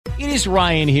It is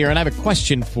Ryan here, and I have a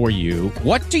question for you.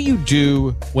 What do you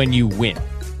do when you win?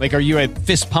 Like, are you a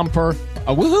fist pumper,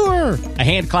 a woohooer, a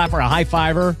hand clapper, a high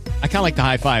fiver? I kind of like the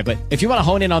high five, but if you want to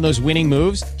hone in on those winning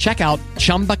moves, check out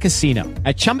Chumba Casino.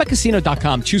 At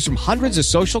ChumbaCasino.com, choose from hundreds of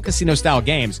social casino-style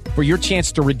games for your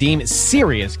chance to redeem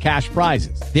serious cash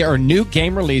prizes. There are new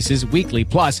game releases weekly,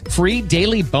 plus free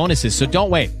daily bonuses. So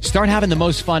don't wait. Start having the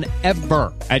most fun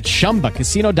ever at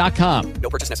ChumbaCasino.com.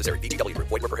 No purchase necessary. VGW. Void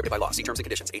where prohibited by law. See terms and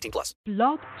conditions. 18+.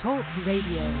 Blog Talk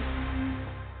Radio.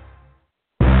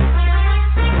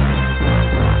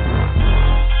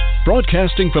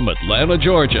 Broadcasting from Atlanta,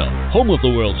 Georgia, home of the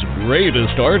world's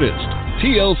greatest artists,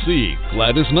 TLC,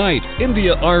 Gladys Knight,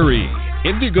 India Ari,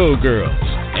 Indigo Girls,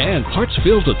 and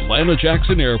Hartsfield Atlanta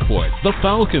Jackson Airport, the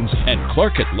Falcons, and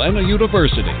Clark Atlanta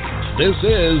University. This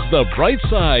is The Bright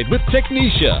Side with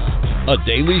Technisha, a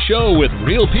daily show with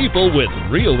real people with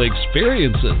real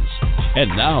experiences.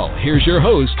 And now, here's your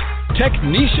host,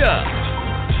 Technisha.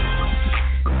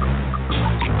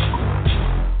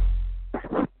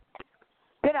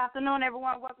 Good afternoon,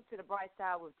 everyone. Welcome to The Bright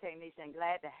Side with Technisha, and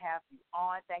glad to have you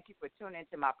on. Thank you for tuning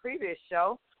into my previous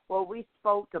show where we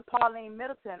spoke to Pauline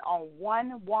Middleton on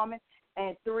One Woman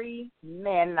and Three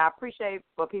Men, and I appreciate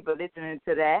for people listening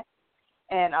to that.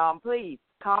 And please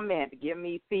comment, give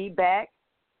me feedback.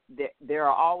 They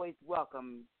are always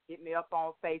welcome. Hit me up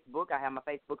on Facebook. I have my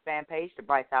Facebook fan page, The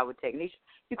Bright Side with Technisha.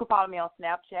 You can follow me on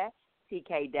Snapchat,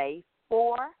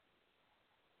 TKDay4.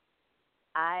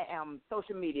 I am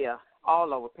social media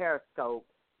all over, Periscope,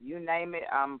 you name it.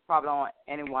 I'm probably on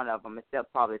any one of them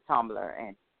except probably Tumblr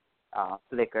and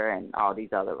Flickr and all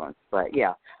these other ones. But,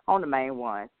 yeah, on the main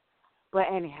ones. But,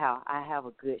 anyhow, I have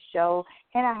a good show,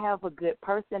 and I have a good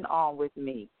person on with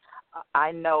me.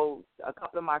 I know a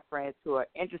couple of my friends who are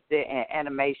interested in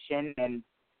animation and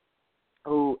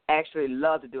who actually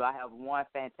love to do. I have one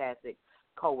fantastic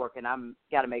coworker, and I'm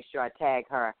got to make sure I tag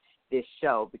her this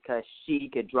show because she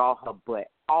could draw her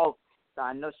butt off. So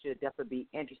I know she'll definitely be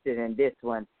interested in this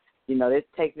one. You know, this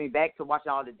takes me back to watching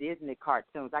all the Disney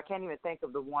cartoons. I can't even think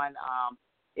of the one,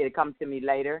 it'll come to me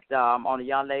later, on a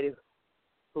young lady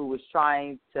who was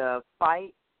trying to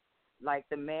fight like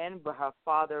the men, but her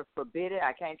father forbid it.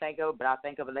 I can't think of it, but I'll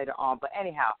think of it later on. But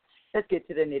anyhow, let's get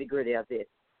to the nitty-gritty of this.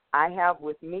 I have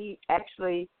with me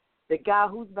actually the guy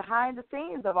who's behind the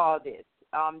scenes of all this.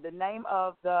 The name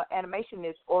of the animation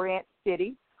is Orient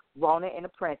City, Ronin The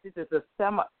Princess. It's a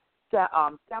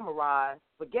samurai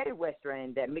spaghetti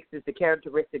western that mixes the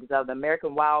characteristics of the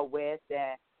American Wild West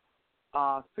and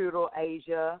Feudal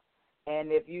Asia.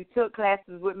 And if you took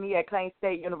classes with me at Plain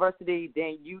State University,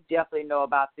 then you definitely know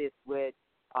about this with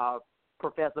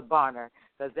Professor Bonner,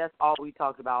 because that's all we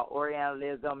talked about,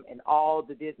 Orientalism and all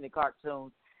the Disney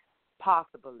cartoons,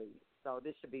 possibly. So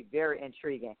this should be very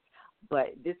intriguing.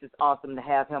 But this is awesome to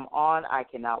have him on. I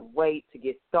cannot wait to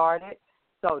get started.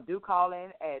 So do call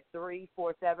in at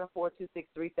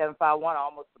 347-426-3751. I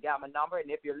almost forgot my number. And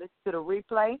if you're listening to the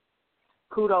replay,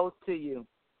 kudos to you.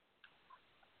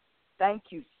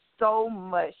 Thank you so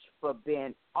much for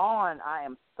being on. I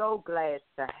am so glad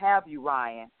to have you,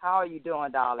 Ryan. How are you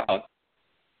doing, darling? Oh,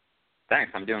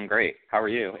 thanks. I'm doing great. How are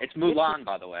you? It's Mulan,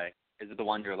 by the way. Is it the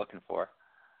one you're looking for?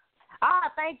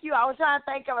 Thank you. I was trying to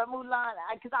think of it, Mulan,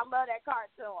 because I love that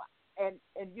cartoon. And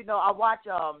you know, I watch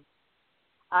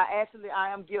I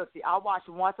am guilty. I watched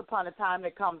Once Upon a Time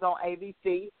that comes on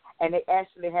ABC, and they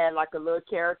actually had like a little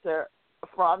character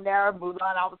from there, Mulan.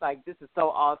 I was like, this is so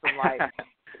awesome. Like,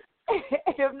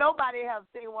 if nobody has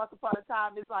seen Once Upon a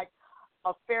Time, it's like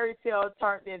a fairy tale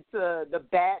turned into the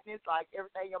badness, like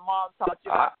everything your mom taught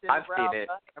you about Cinderella I've seen it.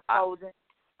 and Frozen.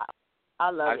 I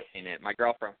love it. I've seen it. My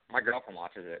girlfriend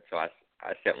watches it, so I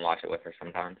sit and watch it with her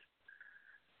sometimes.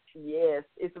 Yes,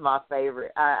 it's my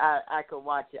favorite. I could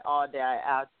watch it all day.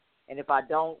 And if I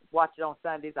don't watch it on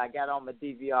Sundays, I got on my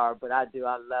DVR. But I do.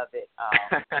 I love it.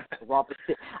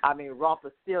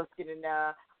 Rumpelstiltskin in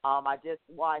there. I just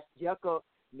watched Jekyll,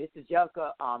 Mr.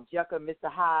 Jekyll, Jekyll,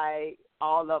 Mr. Hyde,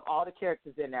 all the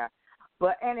characters in there.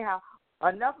 But anyhow,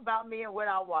 enough about me and what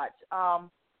I watch.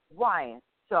 Ryan,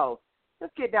 so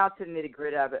let's get down to the nitty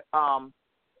gritty of it.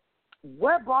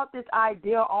 What brought this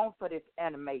idea on for this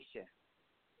animation?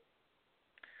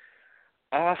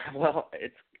 Well,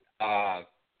 it's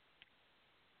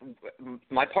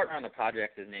my partner on the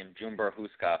project is named Jumber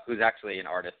Huska, who's actually an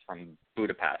artist from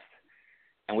Budapest.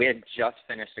 And we had just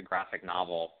finished a graphic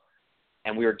novel,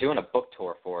 and we were doing a book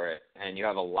tour for it, and you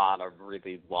have a lot of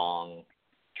really long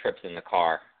trips in the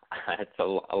car. It's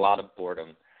a lot of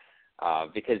boredom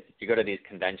because you go to these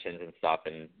conventions and stuff,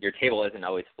 and your table isn't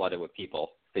always flooded with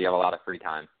people, so you have a lot of free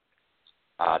time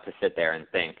to sit there and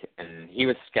think. And he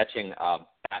was sketching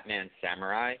Batman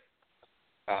Samurai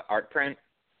art print,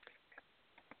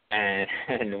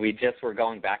 and we just were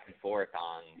going back and forth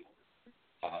on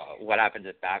what happens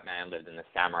if Batman lived in the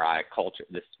samurai culture,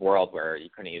 this world where you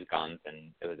couldn't use guns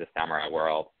and it was a samurai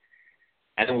world.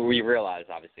 And then we realized,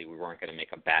 obviously, we weren't going to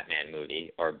make a Batman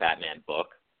movie or a Batman book.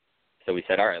 So we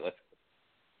said, all right, let's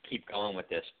keep going with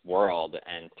this world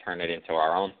and turn it into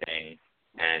our own thing.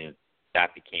 And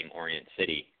that became Orient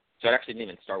City. So it actually didn't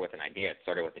even start with an idea. It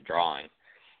started with a drawing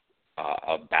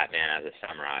of Batman as a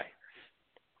samurai.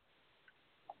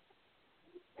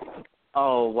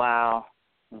 Oh, wow.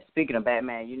 And speaking of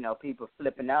Batman, you know, people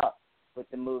flipping out with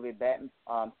the movie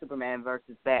Superman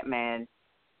versus Batman.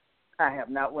 I have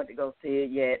not went to go see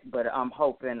it yet, but I'm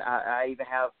hoping. I even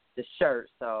have the shirt,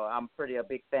 so I'm pretty a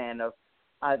big fan of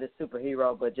either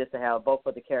superhero, but just to have both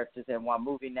of the characters in one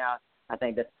movie now, I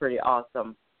think that's pretty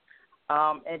awesome.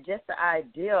 And just the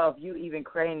idea of you even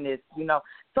creating this, you know.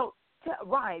 So,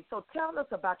 Ryan, so tell us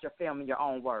about your film in your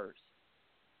own words.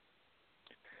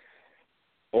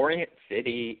 Orient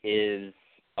City is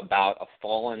about a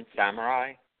fallen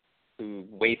samurai who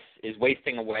is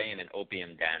wasting away in an opium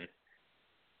den,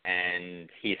 and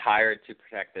he's hired to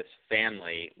protect this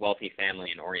wealthy family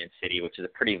in Orient City, which is a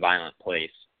pretty violent place.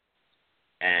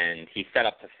 And he's set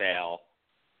up to fail,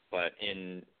 but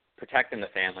in protecting the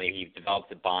family, he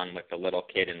develops a bond with the little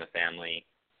kid in the family,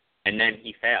 and then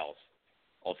he fails,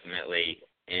 ultimately,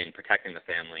 in protecting the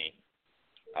family.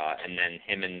 And then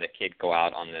him and the kid go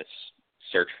out on this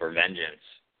search for vengeance.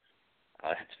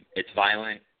 It's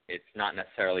violent. It's not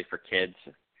necessarily for kids.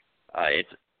 It's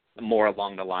more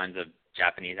along the lines of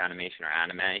Japanese animation or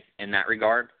anime in that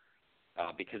regard,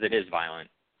 because it is violent.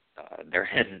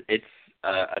 It's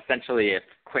essentially if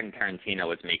Quentin Tarantino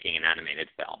was making an animated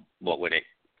film, what would it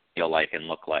feel like and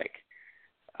look like?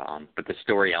 But the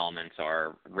story elements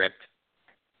are ripped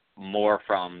more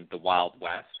from the Wild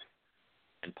West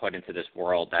and put into this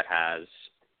world that has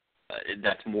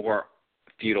that's more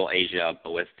feudal Asia,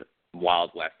 but with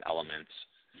Wild West elements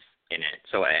in it.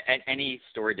 So any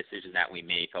story decision that we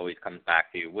make always comes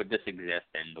back to, would this exist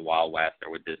in the Wild West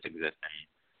or would this exist in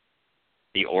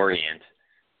the Orient?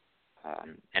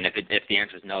 And if the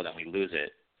answer is no, then we lose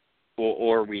it,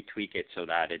 or we tweak it so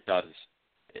that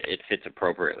it fits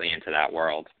appropriately into that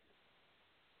world.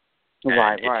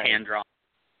 Right, it's right.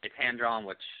 It's hand drawn,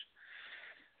 which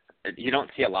you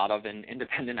don't see a lot of in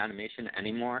independent animation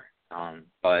anymore.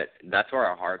 But that's where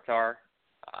our hearts are.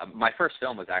 My first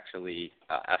film was actually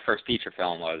a first feature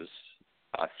film was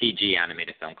a CG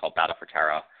animated film called Battle for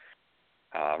Terra,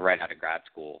 right out of grad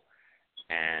school,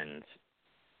 and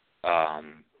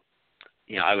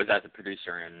I was as a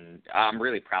producer, and I'm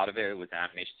really proud of it. It was an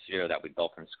animation studio that we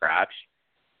built from scratch,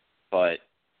 but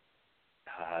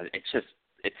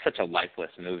it's such a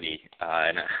lifeless movie,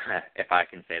 and if I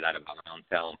can say that about my own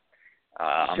film.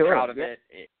 I'm sure, proud of it.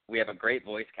 We have a great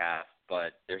voice cast,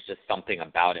 but there's just something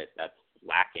about it that's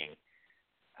lacking.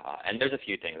 And there's a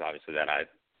few things, obviously, that I,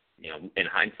 in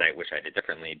hindsight, wish I did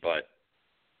differently. But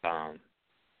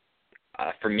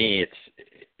for me,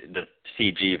 it's the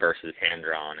CG versus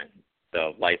hand-drawn and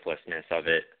the lifelessness of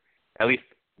it, at least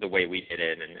the way we did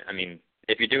it. And, I mean,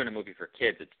 if you're doing a movie for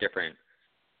kids, it's different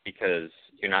because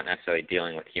you're not necessarily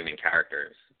dealing with human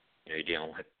characters. You're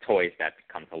dealing with toys that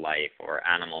come to life or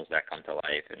animals that come to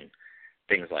life and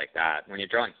things like that. When you're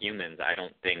drawing humans, I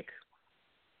don't think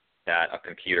that a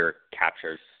computer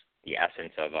captures the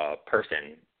essence of a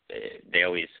person. They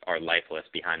always are lifeless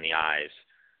behind the eyes.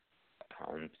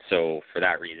 So for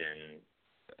that reason,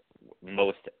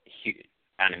 most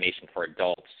animation for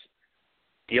adults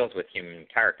deals with human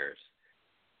characters.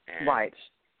 And right.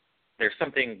 There's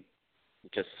something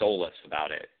just soulless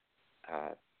about it.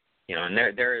 And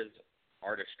there is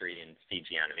artistry in CG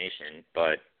animation,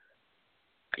 but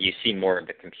you see more of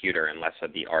the computer and less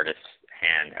of the artist's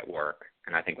hand at work.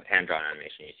 And I think with hand-drawn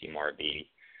animation, you see more of the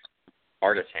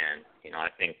artist's hand.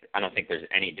 I don't think there's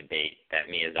any debate that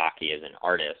Miyazaki is an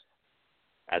artist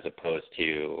as opposed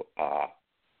to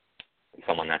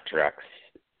someone that directs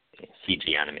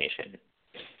CG animation.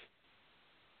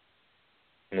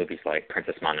 Movies like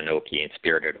Princess Mononoke and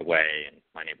Spirited Away and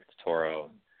My Neighbor Totoro.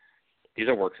 These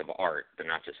are works of art. They're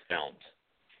not just films.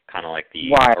 Kind of like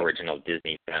the original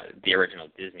Disney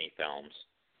films.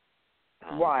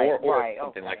 Or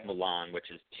something like Mulan,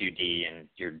 which is 2D, and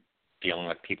you're dealing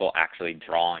with people actually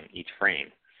drawing each frame.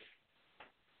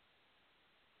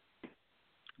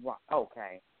 Wow.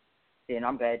 Okay. And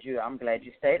I'm glad you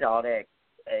stated all that,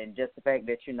 and just the fact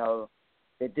that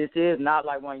that this is not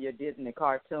like one of your Disney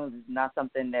cartoons. It's not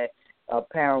something that a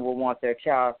parent will want their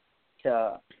child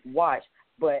to watch.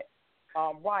 But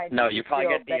why? No, you probably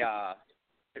get the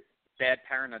Bad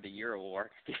Parent of the Year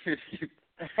award.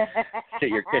 sit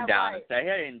your kid down and say,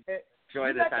 hey, enjoy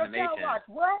you this let your animation. child watch.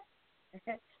 What?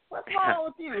 What's wrong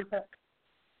with you?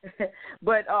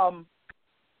 But,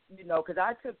 you know, because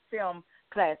I took film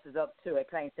classes up to at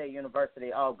Plain State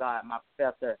University. Oh, God, my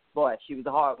professor, boy, she was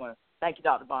a hard one. Thank you,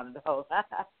 Dr. Bonado.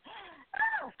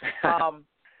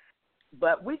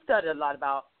 But we studied a lot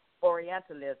about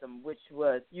Orientalism, which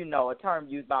was, you know, a term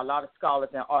used by a lot of scholars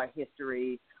in art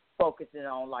history, focusing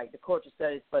on, like, the culture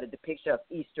studies for the depiction of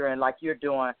Eastern, like you're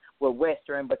doing with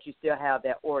Western, but you still have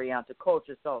that Oriental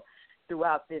culture. So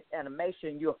throughout this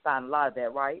animation, you'll find a lot of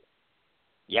that, right?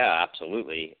 Yeah,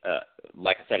 absolutely.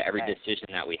 Like I said, every decision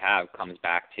that we have comes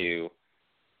back to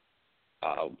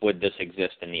would this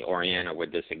exist in the Orient or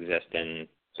would this exist in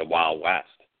the Wild West?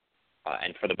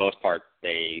 And for the most part,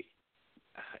 if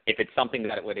it's something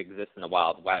that would exist in the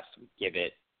Wild West, we give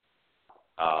it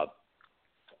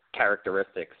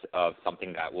characteristics of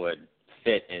something that would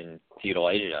fit in feudal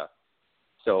Asia.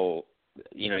 So,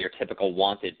 you know, your typical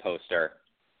wanted poster,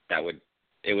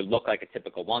 it would look like a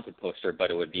typical wanted poster,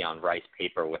 but it would be on rice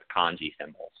paper with kanji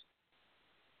symbols.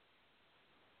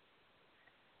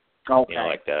 Okay. You know,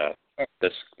 like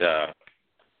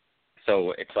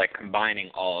so it's like combining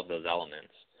all of those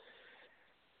elements.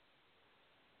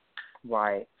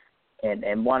 Right.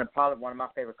 And one of my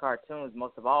favorite cartoons,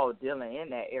 most of all, dealing in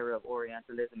that area of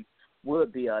Orientalism,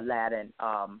 would be Aladdin.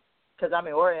 Because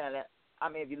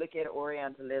if you look at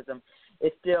Orientalism,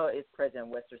 it still is present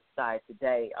in Western society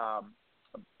today.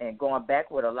 And going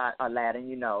back with Aladdin,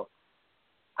 you know,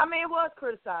 I mean, it was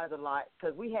criticized a lot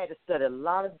because we had to study a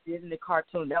lot of Disney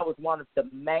cartoons. That was one of the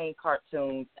main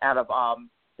cartoons out of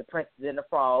The Princess and the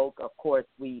Frog. Of course,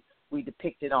 we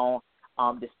depicted on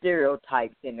the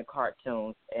stereotypes in the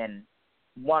cartoons. And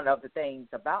one of the things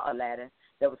about Aladdin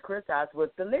that was criticized was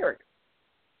the lyrics.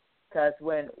 Because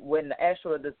when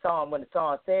the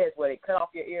song says, well, they cut off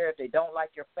your ear if they don't like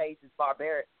your face, it's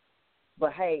barbaric.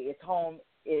 But, hey, it's home.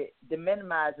 It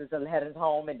deminimizes Aladdin's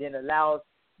home and then allows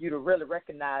you to really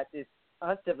recognize it's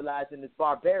uncivilized and it's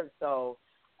barbaric. So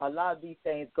a lot of these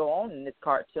things go on in this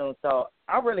cartoon. So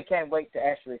I really can't wait to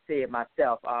actually see it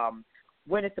myself.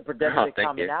 When is the production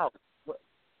coming out?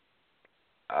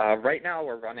 Right now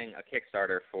we're running a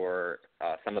Kickstarter for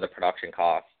some of the production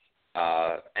costs,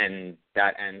 and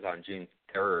that ends on June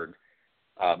 3rd.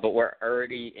 But we're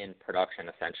already in production,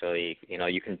 essentially. You know,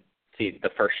 you can see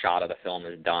the first shot of the film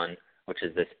is done, which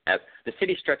is this. The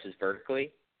city stretches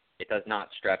vertically. It does not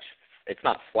stretch. It's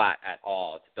not flat at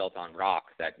all. It's built on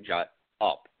rocks that jut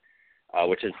up,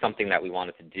 which is something that we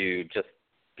wanted to do just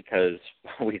because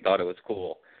we thought it was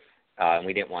cool. And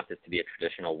we didn't want this to be a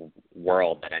traditional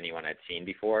world that anyone had seen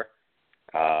before.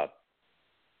 So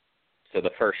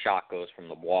the first shot goes from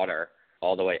the water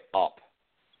all the way up.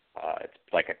 It's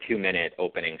like a 2-minute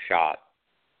opening shot.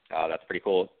 That's pretty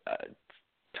cool.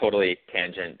 Totally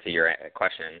tangent to your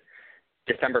question.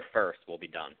 December 1st will be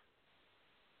done.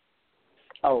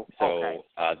 Oh, okay.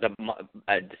 So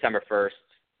December 1st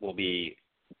will be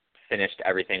finished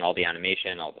everything, all the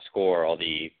animation, all the score, all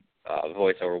the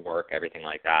voiceover work, everything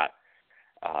like that.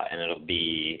 And it'll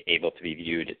be able to be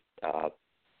viewed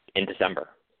in December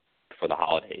for the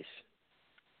holidays.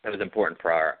 It was important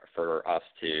for us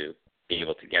to be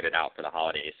able to get it out for the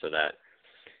holidays so that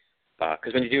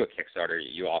because when you do a Kickstarter,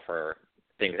 you offer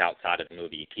things outside of the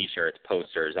movie, T-shirts,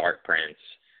 posters, art prints,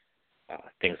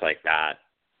 things like that.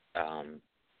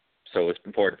 So it's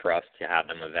important for us to have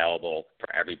them available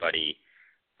for everybody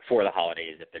for the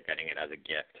holidays if they're getting it as a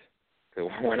gift. So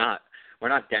we're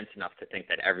not dense enough to think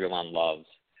that everyone loves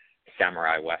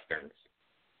samurai westerns,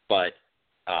 but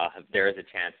there is a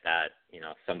chance that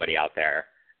somebody out there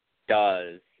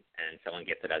does, and someone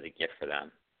gets it as a gift for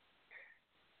them.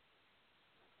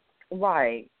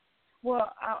 Right.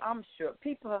 Well, I'm sure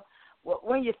people,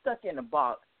 when you're stuck in a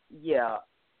box, yeah,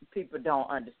 people don't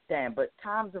understand. But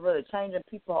times are really changing.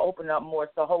 People are opening up more,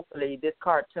 so hopefully this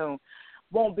cartoon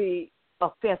won't be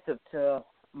offensive to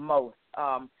most.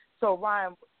 So,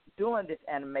 Ryan, doing this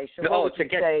animation, what would you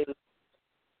say?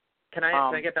 Can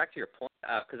I get back to your point?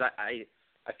 Because I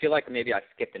feel like maybe I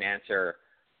skipped an answer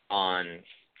on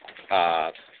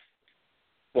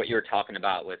what you were talking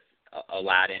about with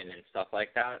Aladdin and stuff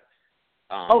like that.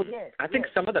 Yes. I think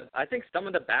some of the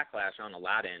backlash on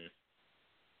Aladdin,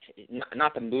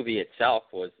 not the movie itself,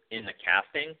 was in the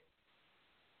casting,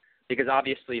 because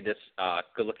obviously this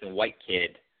good-looking white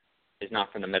kid is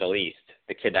not from the Middle East.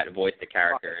 The kid that voiced the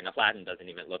character, and Aladdin doesn't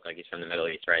even look like he's from the Middle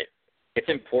East, right? It's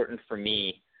important for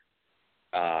me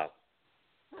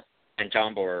and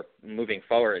John Boer moving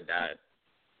forward that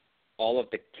all of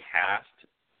the cast,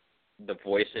 the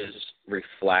voices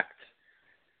reflect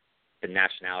the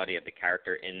nationality of the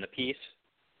character in the piece.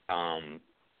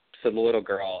 so the little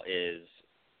girl is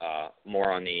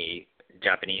more on the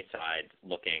Japanese side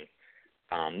looking.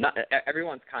 Not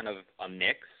everyone's kind of a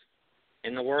mix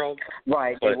in the world,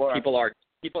 right? But people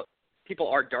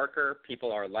are darker,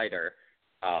 people are lighter.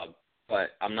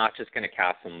 But I'm not just going to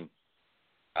cast them,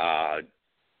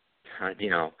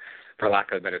 for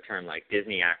lack of a better term, like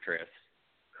Disney actress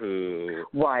who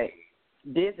right.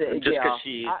 Disney just because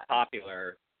she's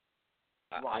popular.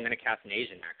 Right. I'm going to cast an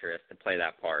Asian actress to play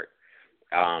that part,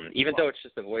 even though it's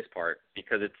just a voice part,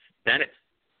 because it's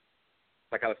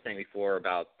like I was saying before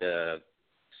about the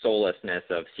soullessness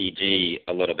of CG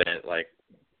a little bit. Like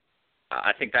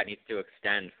I think that needs to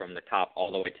extend from the top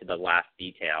all the way to the last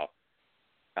detail,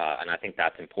 and I think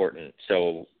that's important.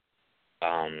 So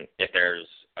if there's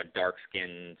a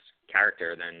dark-skinned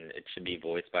character, then it should be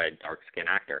voiced by a dark-skinned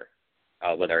actor,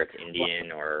 whether it's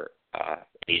Indian or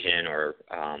Asian or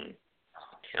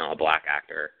a black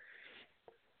actor.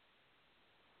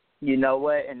 You know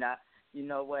what? And not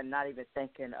even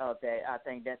thinking of that. I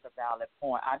think that's a valid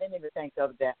point. I didn't even think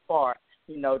of that far.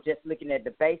 Just looking at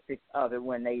the basics of it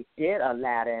when they did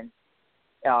Aladdin,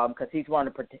 because he's one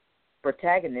of the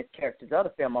protagonist characters of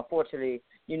the film. Unfortunately,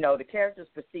 the characters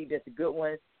perceived as the good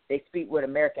ones, they speak with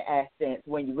American accents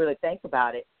when you really think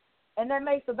about it. And that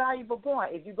makes a valuable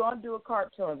point. If you're going to do a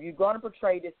cartoon, if you're going to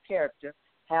portray this character,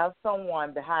 have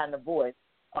someone behind the voice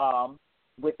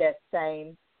with that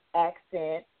same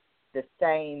accent, the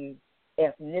same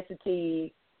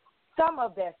ethnicity, some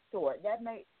of that sort. That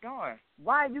makes, darn,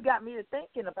 why you got me to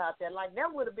thinking about that? Like,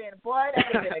 that would have been, boy, that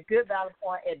would have been a good valid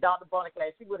point at Dr. Bonner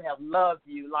class. She would have loved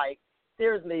you. Like,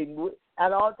 seriously,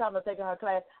 at all the time I've taken her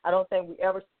class, I don't think we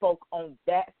ever spoke on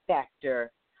that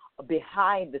factor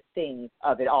behind the scenes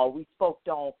of it all. We spoke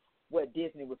on what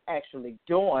Disney was actually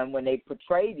doing when they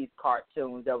portrayed these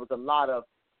cartoons. There was a lot of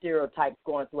stereotypes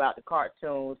going throughout the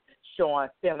cartoons, showing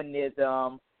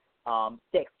feminism,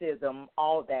 sexism,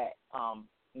 all that.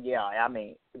 Yeah, I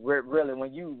mean, really,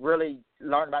 when you really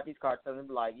learn about these cartoons,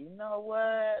 you're like, you know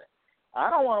what? I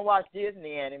don't want to watch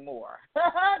Disney anymore.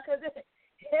 Because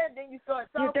then you start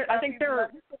talking I think they're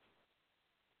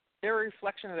a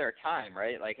reflection of their time,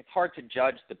 right? Like, it's hard to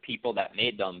judge the people that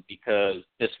made them because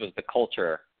this was the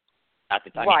culture at the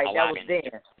time. Right, Aladdin, that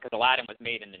was then. because Aladdin was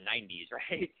made in the 90s,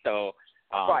 right? So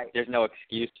right. There's no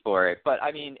excuse for it. But,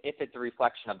 I mean, if it's a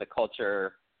reflection of the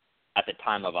culture at the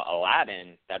time of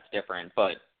Aladdin, that's different.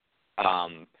 But,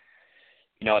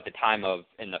 at the time of,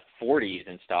 in the 40s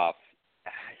and stuff,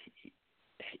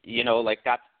 like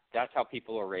that's how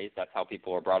people were raised. That's how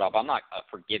people were brought up. I'm not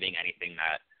forgiving anything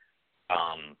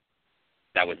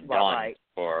that was done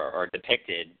or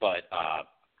depicted. But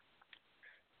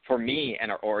for me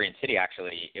and Orient City,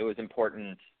 actually, it was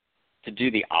important to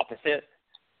do the opposite.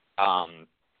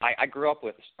 I grew up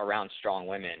around strong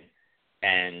women,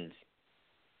 and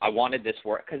I wanted this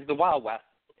work because the Wild West,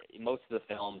 most of the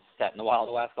films set in the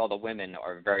Wild West, all the women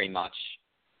are very much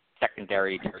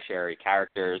secondary, tertiary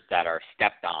characters that are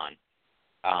stepped on,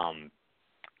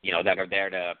 that are there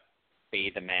to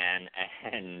bathe a man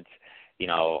and, in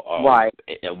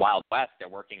Wild West, they're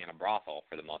working in a brothel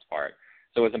for the most part.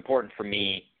 So it was important for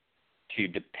me to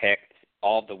depict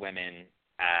all of the women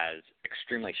as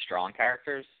extremely strong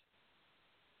characters.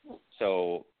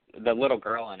 So the little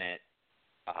girl in it,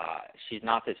 she's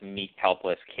not this meek,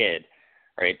 helpless kid,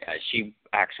 right? She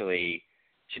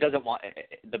doesn't want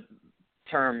the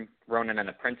term Ronin and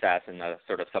the Princess, and the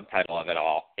sort of subtitle of it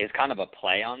all is kind of a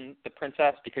play on the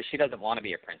princess because she doesn't want to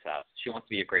be a princess. She wants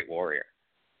to be a great warrior.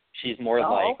 She's more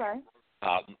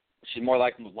she's more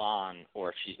like Mulan,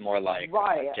 or she's more like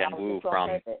Jen Wu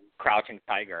from Crouching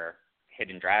Tiger,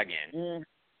 Hidden Dragon,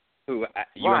 who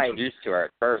you introduced to her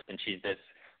at first, and she's this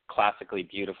classically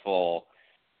beautiful,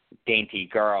 dainty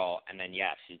girl, and then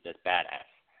she's this badass,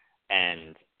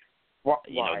 and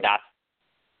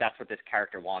that's what this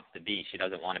character wants to be. She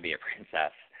doesn't want to be a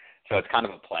princess, so it's kind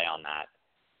of a play on that.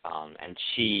 And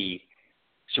she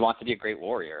wants to be a great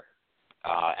warrior.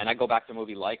 And I go back to a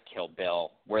movie like Kill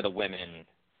Bill, where the women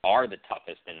are the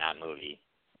toughest in that movie,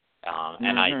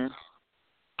 and I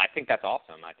think that's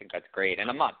awesome. I think that's great, and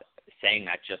I'm not saying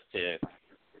that just to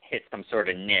hit some sort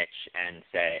of niche and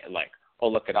say like, oh,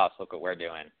 look at us, look what we're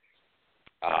doing.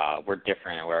 We're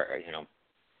different.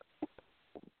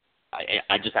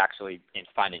 I just actually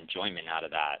find enjoyment out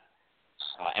of that.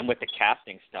 And with the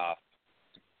casting stuff,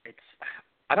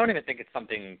 I don't even think it's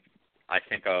something I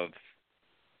think of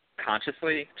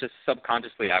consciously. Just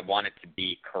subconsciously, I want it to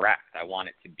be correct. I want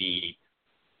it to be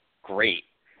great.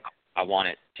 I want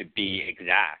it to be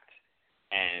exact.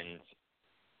 And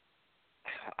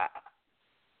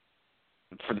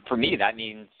for me, that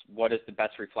means what is the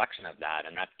best reflection of that,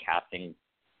 and that's casting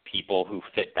people who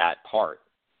fit that part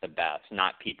the best,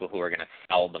 not people who are going to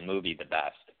sell the movie the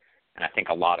best. And I think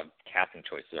a lot of casting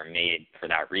choices are made for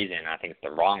that reason. I think it's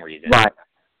the wrong reason. Right.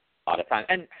 A lot of times.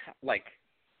 And, like,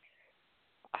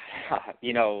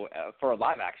 you know, for a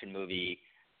live-action movie,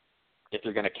 if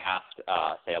you're going to cast,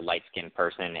 say, a light-skinned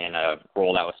person in a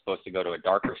role that was supposed to go to a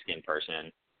darker-skinned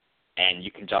person, and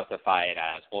you can justify it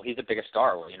as, well, he's a bigger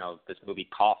star. Well, you know, this movie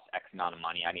costs X amount of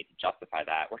money. I need to justify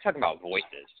that. We're talking about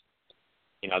voices.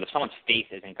 You know, someone's face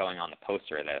isn't going on the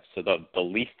poster of this. So the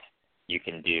least you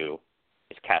can do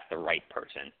is cast the right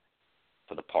person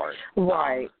for the part.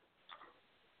 Right.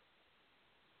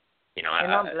 You know,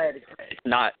 and I'm glad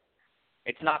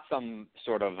it's not some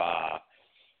sort of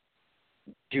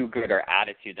do-gooder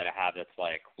attitude that I have that's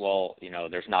like, well, you know,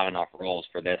 there's not enough roles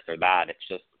for this or that. It's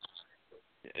just,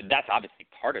 that's obviously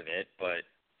part of it, but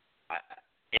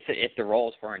if the role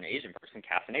is for an Asian person,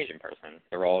 cast an Asian person. If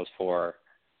the role is for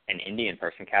an Indian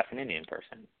person, cast an Indian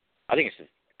person. I think it's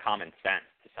just common sense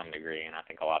to some degree, and I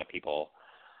think a lot of people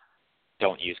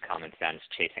don't use common sense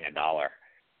chasing a dollar,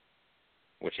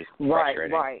 which is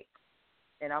frustrating. Right.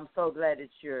 And I'm so glad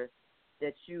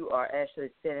that you are actually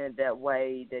feeling that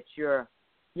way, that you're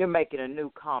making a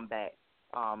new comeback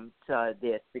to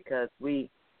this, because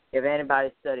if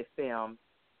anybody study film,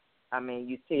 I mean,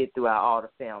 you see it throughout all the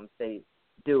films. They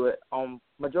do it on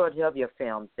majority of your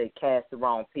films. They cast the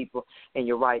wrong people, and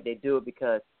you're right, they do it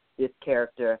because this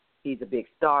character, he's a big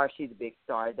star, she's a big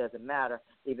star. It doesn't matter.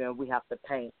 Even we have to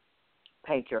paint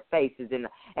your faces, and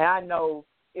I know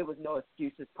it was no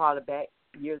excuses probably back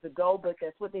years ago, but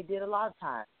that's what they did a lot of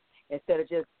times. Instead of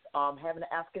just having an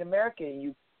African American,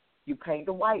 you paint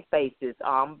the white faces,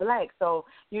 black. So,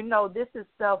 you know, this is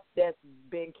stuff that's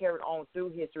been carried on through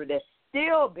history, that's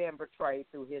still being portrayed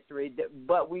through history,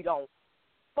 but we don't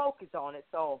focus on it.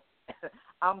 So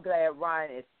I'm glad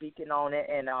Ryan is speaking on it,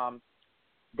 and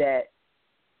that,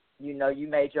 you know, you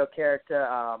made your character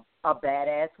a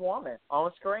badass woman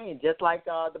on screen, just like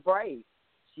the Brave.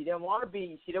 She didn't want to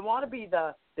be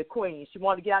the queen. She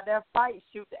wanted to get out there and fight,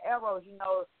 shoot the arrows. You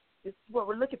know, this is what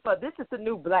we're looking for. This is the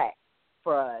new black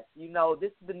for us. You know,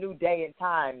 this is the new day and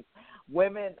time.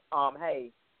 Women,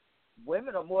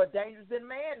 women are more dangerous than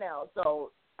men now.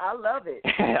 So I love it.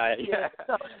 Yeah.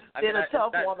 Did a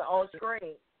tough woman on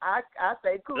screen. I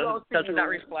say kudos to you. Doesn't that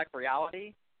reflect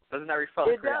reality? Doesn't that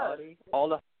reflect reality? All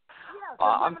the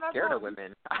I'm scared of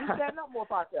women. We stand up more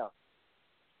for ourselves.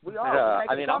 We are.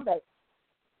 I mean,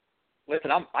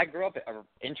 listen, I grew up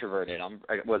introverted.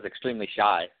 I was extremely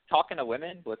shy. Talking to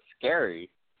women was scary.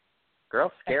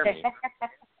 Girls scare me.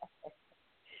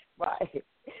 Right.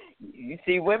 You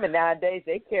see women nowadays,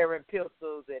 they carrying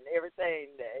pistols and everything.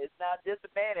 It's not just a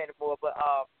man anymore. But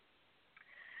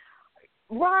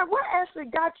Ryan, what actually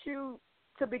got you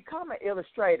to become an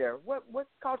illustrator? What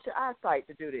caught your eyesight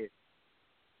to do this?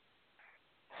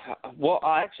 Well,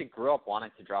 I actually grew up wanting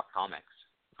to draw comics.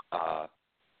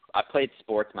 I played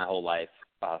sports my whole life,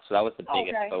 so that was the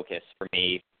biggest focus for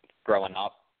me growing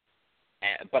up.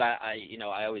 But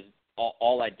I always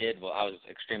all I did was I was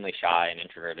extremely shy and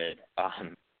introverted.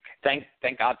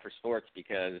 Thank God for sports,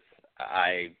 because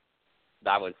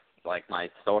that was like my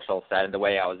social side, the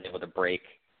way I was able to break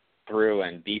through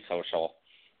and be social.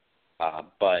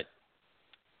 But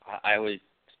I always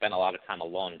spent a lot of time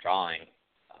alone drawing.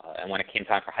 And when it came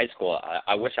time for high school,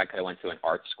 I wish I could have went to an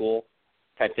art school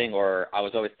type thing, or I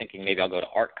was always thinking maybe I'll go to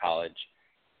art college.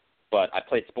 But I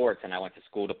played sports, and I went to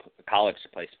college to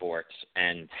play sports.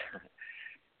 And,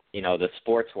 you know, the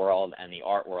sports world and the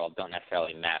art world don't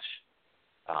necessarily mesh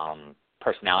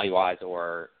personality-wise,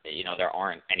 or, you know, there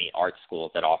aren't any art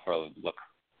schools that offer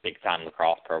big-time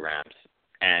lacrosse programs.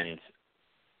 And,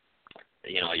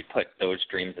 you know, you put those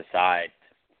dreams aside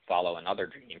to follow another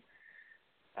dream.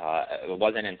 It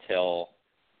wasn't until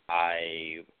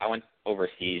I went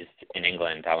overseas in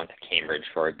England. I went to Cambridge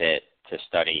for a bit to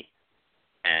study,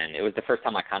 and it was the first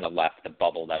time I kind of left the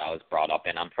bubble that I was brought up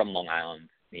in. I'm from Long Island,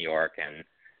 New York, and you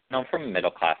know, I'm from a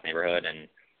middle-class neighborhood, and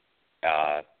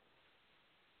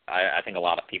I think a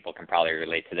lot of people can probably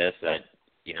relate to this, that,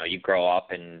 you know, you grow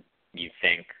up and you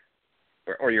think,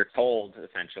 or you're told,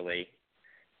 essentially,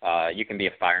 you can be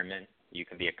a fireman, you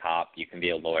can be a cop, you can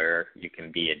be a lawyer, you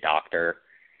can be a doctor,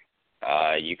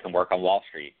 you can work on Wall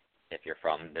Street if you're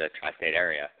from the tri-state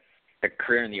area. The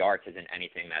career in the arts isn't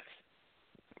anything that's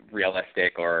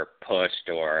realistic or pushed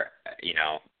or, you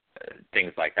know,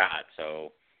 things like that.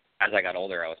 So as I got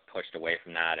older, I was pushed away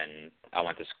from that, and I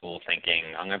went to school thinking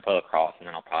I'm going to play lacrosse and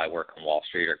then I'll probably work on Wall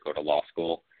Street or go to law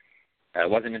school. It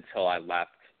wasn't until I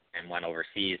left and went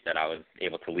overseas that I was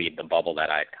able to leave the bubble that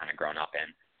I had kind of grown up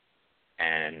in.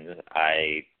 And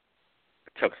I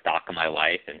took stock of my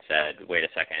life and said, wait a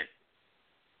second,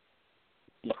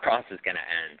 lacrosse is going to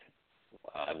end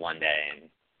one day, and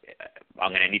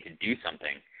I'm going to need to do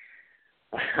something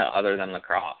other than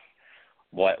lacrosse.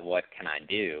 What can I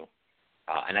do?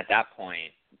 And at that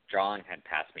point, drawing had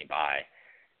passed me by.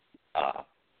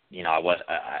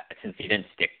 Since you didn't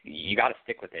stick, you got to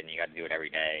stick with it, and you got to do it every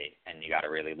day, and you got to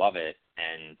really love it.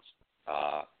 And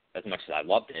as much as I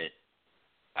loved it,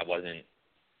 I wasn't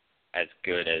as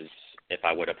good as if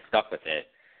I would have stuck with it.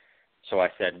 So I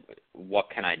said, what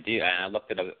can I do? And I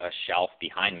looked at a shelf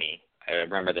behind me. I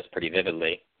remember this pretty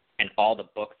vividly. And all the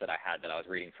books that I had that I was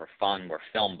reading for fun were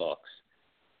film books.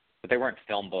 But they weren't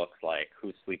film books like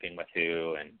Who's Sleeping with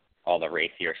Who and all the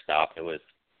racier stuff. It was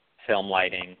film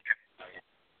lighting,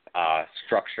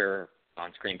 structure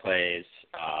on screenplays,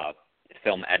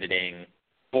 film editing,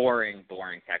 boring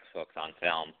textbooks on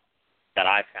film that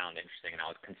I found interesting and I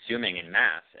was consuming in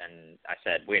mass. And I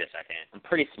said, wait a second, I'm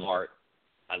pretty smart.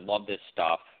 I love this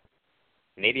stuff.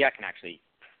 Maybe I can actually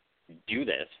do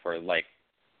this for, like,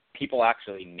 people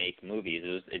actually make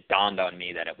movies. It dawned on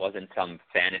me that it wasn't some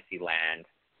fantasy land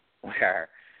where,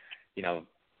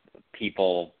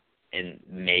 people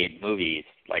made movies.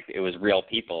 Like, it was real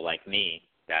people like me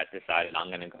that decided I'm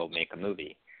going to go make a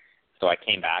movie. So I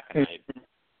came back and I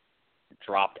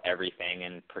dropped everything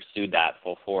and pursued that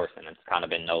full force, and it's kind of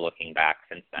been no looking back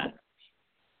since then.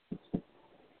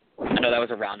 I know that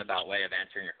was a roundabout way of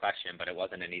answering your question, but it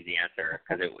wasn't an easy answer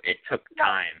because it took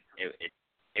time.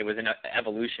 It was an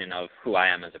evolution of who I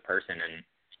am as a person, and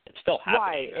it's still happening.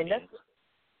 Right, and that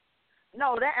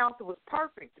answer was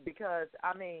perfect because,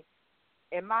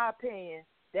 in my opinion,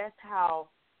 that's how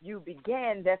you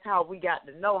began. That's how we got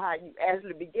to know how you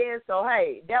actually began. So,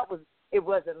 hey, it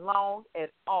wasn't long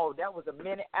at all. That was a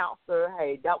minute answer.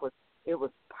 Hey, it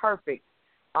was perfect.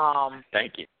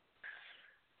 Thank you.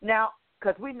 Now,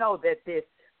 because we know this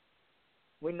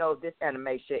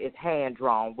animation is hand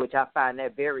drawn, which I find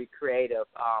that very creative.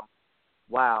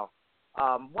 Wow.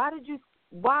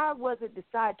 Why was it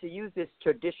decided to use this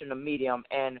traditional medium,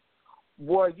 and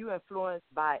were you influenced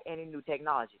by any new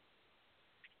technology?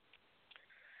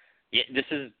 Yeah, this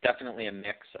is definitely a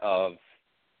mix of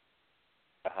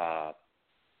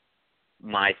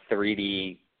my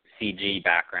 3D CG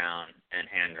background and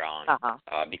hand drawn,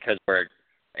 because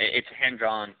it's hand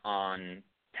drawn on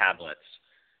tablets.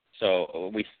 So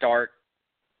we start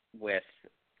with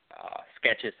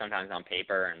sketches sometimes on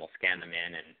paper, and we'll scan them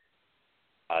in and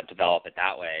develop it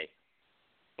that way.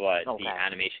 But the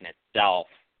animation itself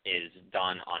is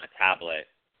done on a tablet,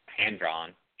 hand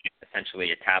drawn,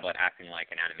 essentially a tablet acting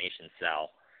like an animation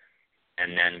cell.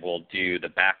 And then we'll do the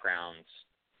backgrounds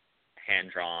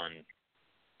hand drawn,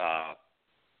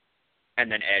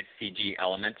 and then add CG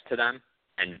elements to them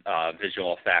and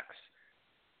visual effects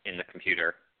in the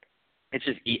computer. It's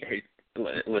just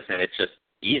it's just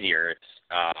easier. It's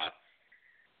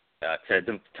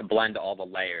to blend all the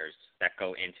layers that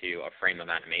go into a frame of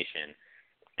animation,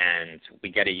 and we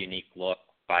get a unique look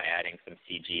by adding some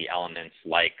CG elements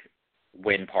like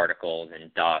wind particles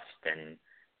and dust and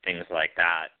things like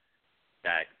that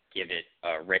give it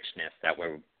a richness that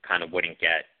we kind of wouldn't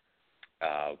get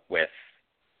with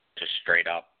just straight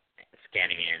up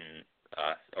scanning in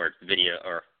or video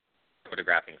or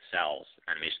photographing cells,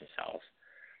 animation cells.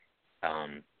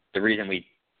 The reason we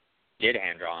did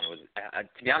hand drawn was,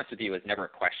 to be honest with you, it was never a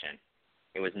question.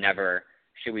 It was never,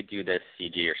 should we do this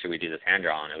CG or should we do this hand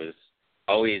drawn? It was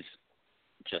always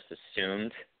just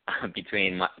assumed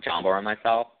between John Bohr and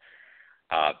myself.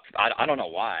 I don't know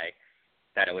why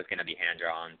that it was going to be hand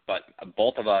drawn, but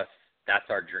both of us, that's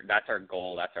our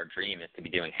goal, that's our dream, is to be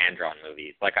doing hand drawn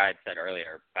movies. Like I had said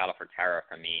earlier, Battle for Terra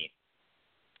for me.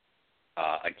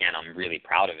 Again, I'm really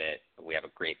proud of it. We have a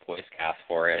great voice cast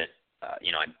for it.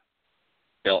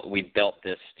 We built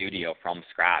this studio from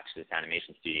scratch, this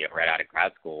animation studio, right out of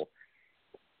grad school.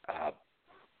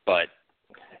 But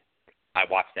I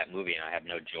watched that movie and I have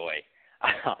no joy.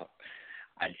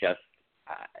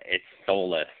 It's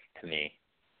soulless to me.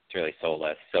 It's really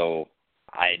soulless. So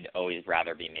I'd always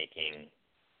rather be making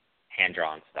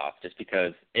hand-drawn stuff, just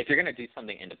because if you're going to do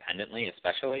something independently,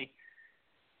 especially,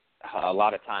 a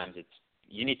lot of times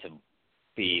you need to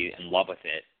be in love with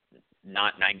it,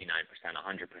 not 99%,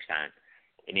 100%.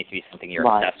 It needs to be something you're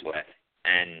obsessed with.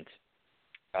 And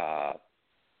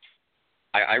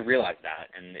I realized that,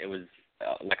 and it was,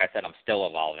 like I said, I'm still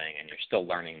evolving, and you're still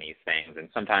learning these things, and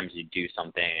sometimes you do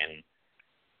something and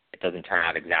it doesn't turn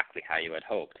out exactly how you had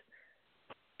hoped.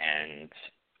 And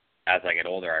as I get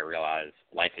older, I realize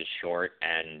life is short,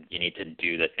 and you need to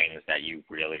do the things that you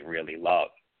really, really love.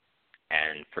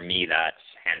 And for me, that's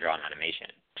hand-drawn animation,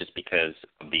 just because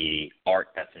of the art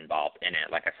that's involved in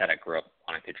it. Like I said, I grew up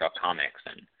wanting to draw comics,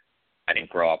 and I didn't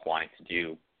grow up wanting to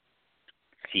do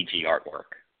CG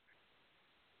artwork.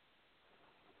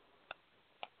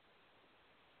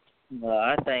 Well,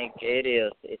 I think it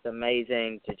is. It's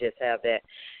amazing to just have that.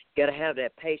 Got to have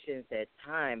that patience, that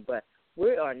time. But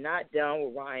we are not done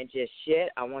with Ryan just yet.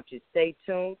 I want you to stay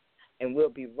tuned, and we'll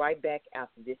be right back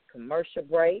after this commercial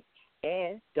break.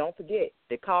 And don't forget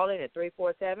to call in at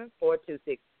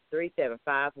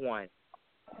 347-426-3751.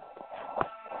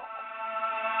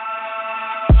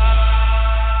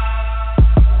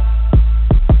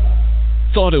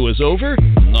 Thought it was over?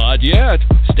 Not yet.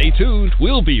 Stay tuned.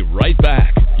 We'll be right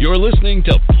back. You're listening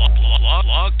to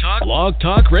Blog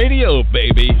Talk Radio,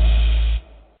 baby.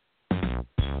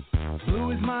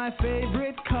 Blue is my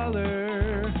favorite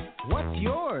color. What's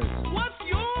yours? What's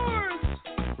yours?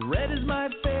 Red is my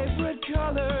favorite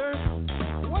color.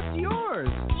 What's yours?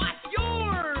 What's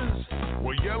yours?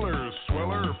 Well, yeller's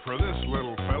sweller for this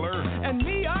little feller. And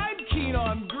me, I'm keen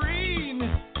on green.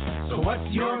 So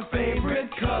what's your favorite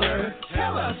color?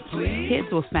 Tell us, please. Kids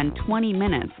will spend 20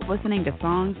 minutes listening to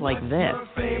songs like this.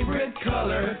 What's your favorite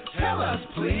color? Tell us,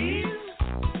 please.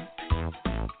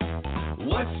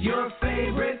 What's your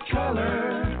favorite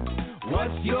color?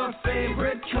 What's your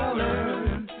favorite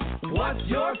color? What's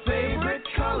your favorite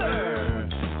color?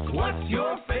 What's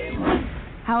your favorite?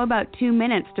 How about 2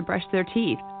 minutes to brush their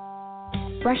teeth?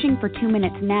 Brushing for 2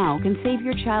 minutes now can save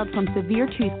your child from severe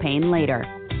tooth pain later.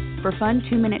 For fun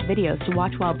 2-minute videos to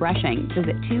watch while brushing,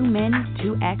 visit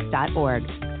 2min2x.org.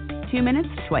 2 minutes,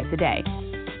 twice a day.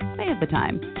 Save the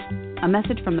time. A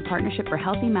message from the Partnership for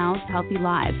Healthy Mouths, Healthy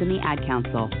Lives, and the Ad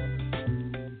Council.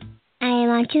 I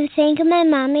want to thank my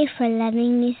mommy for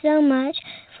loving me so much,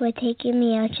 for taking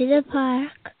me out to the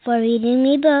park, for reading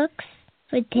me books,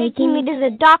 for taking me to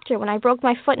the doctor when I broke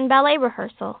my foot in ballet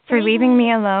rehearsal, for leaving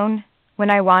me alone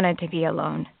when I wanted to be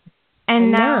alone.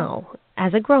 And now,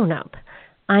 as a grown-up,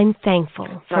 I'm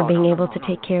thankful for being able to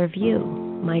take care of you,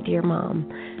 my dear Mom,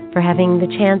 for having the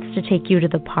chance to take you to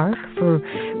the park, for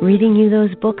reading you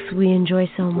those books we enjoy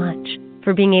so much,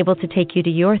 for being able to take you to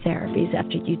your therapies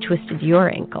after you twisted your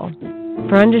ankle,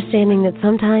 for understanding that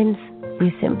sometimes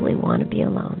you simply want to be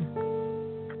alone.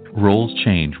 Roles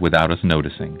change without us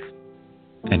noticing.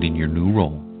 And in your new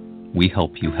role, we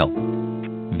help you help.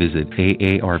 Visit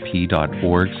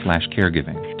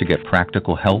aarp.org/caregiving to get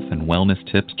practical health and wellness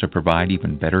tips to provide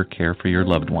even better care for your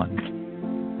loved ones.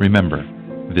 Remember,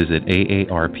 visit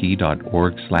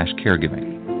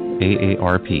aarp.org/caregiving.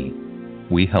 AARP.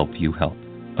 We help you help.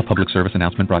 A public service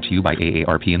announcement brought to you by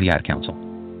AARP and the Ad Council.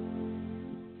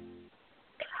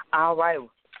 All right,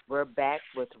 we're back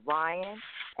with Ryan,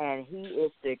 and he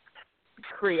is the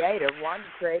creator, one of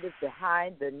the creators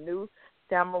behind the new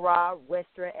samurai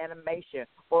Western animation,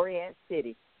 Orient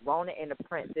City, Ronin the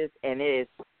Princess, and it's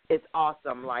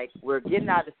awesome. Like, we're getting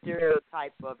out of the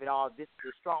stereotype of it all. This is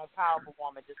a strong, powerful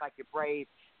woman, just like your Brave,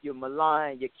 your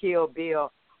Milan, your Kill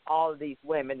Bill, all of these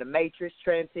women, the Matrix,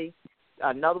 Trinity,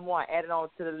 another one added on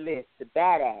to the list, the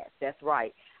Badass. That's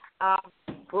right.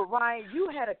 But Ryan, you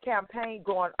had a campaign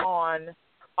going on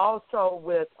also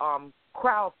with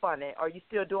crowdfunding. Are you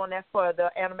still doing that for the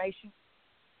animation?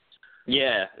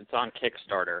 Yeah, it's on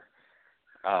Kickstarter.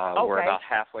 Okay. We're about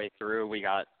halfway through. We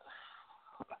got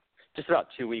just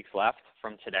about 2 weeks left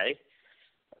from today.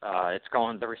 It's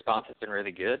going. The response has been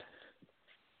really good.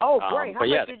 Oh, great! How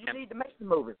much did you need to make the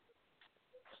movie?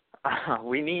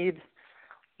 We need.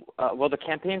 The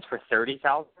campaign's for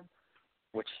 $30,000,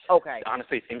 which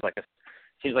honestly seems like a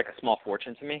small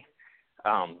fortune to me.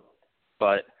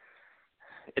 But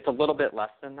it's a little bit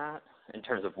less than that in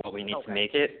terms of what we need to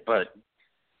make it. But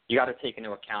you got to take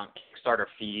into account Kickstarter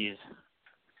fees,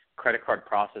 credit card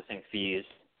processing fees,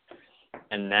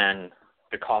 and then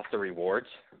the cost of rewards,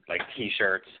 like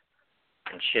T-shirts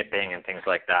and shipping and things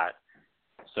like that.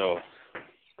 So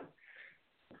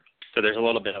there's a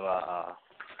little bit of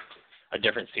a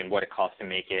difference in what it costs to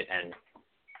make it and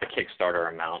the Kickstarter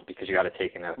amount, because you got to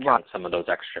take into account some of those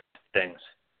extra things.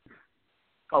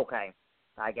 Okay,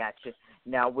 I got you.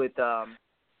 Now, with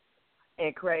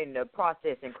in creating the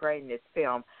process and creating this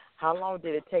film, how long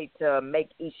did it take to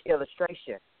make each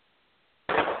illustration?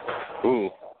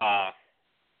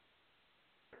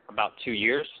 About 2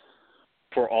 years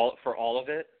for all of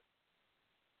it.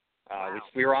 Wow.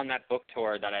 We were on that book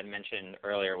tour that I mentioned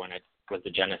earlier when it was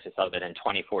the genesis of it in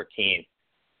 2014,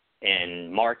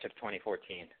 in March of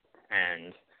 2014,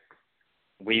 and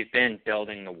we've been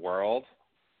building the world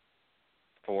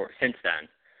since then.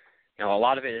 You know, a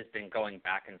lot of it has been going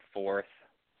back and forth,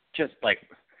 just like,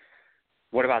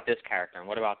 what about this character and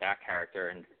what about that character,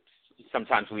 and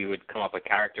sometimes we would come up with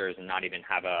characters and not even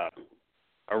have a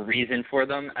reason for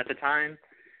them at the time,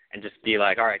 and just be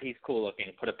like, all right, he's cool looking,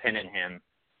 put a pin in him,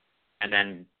 and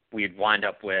then we'd wind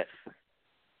up with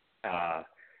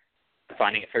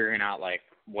figuring out like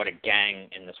what a gang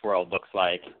in this world looks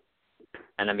like,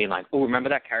 and then being like, oh, remember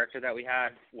that character that we had?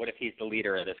 What if he's the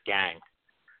leader of this gang?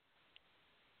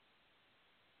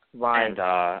 Right.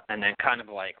 And then kind of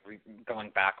like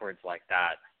going backwards like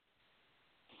that.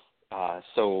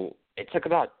 So it took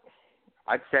about,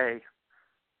 I'd say,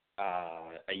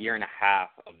 a year and a half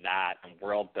of that and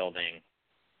world building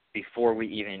before we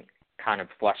even kind of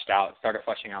started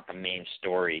fleshing out the main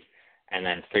story, and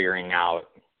then figuring out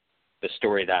the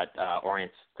story that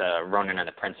orients the Ronin and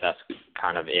the Princess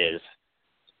kind of is,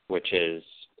 which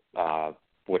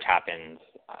happened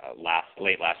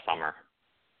late last summer,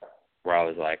 where I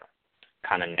was like,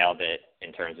 kind of nailed it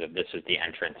in terms of this is the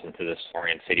entrance into this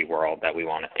Orient City world that we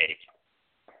want to take.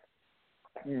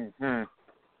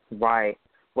 Right.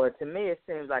 Well, to me, it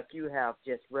seems like you have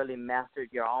just really mastered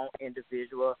your own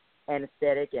individual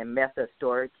aesthetic and method of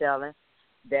storytelling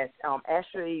that's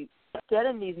actually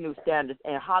setting these new standards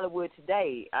in Hollywood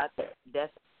today. I think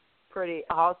that's pretty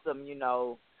awesome. You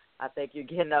know, I think you're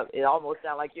getting up. It almost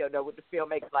sounds like you're there with the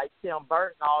filmmakers like Tim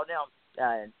Burton, all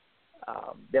them.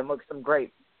 Them look some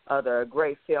other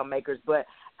great filmmakers. But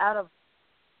out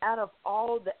of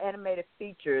all the animated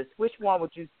features, which one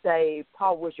would you say,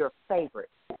 Paul, was your favorite?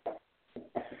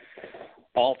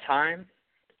 All time,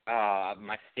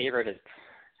 my favorite is.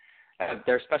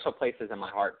 There are special places in my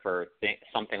heart for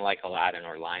something like Aladdin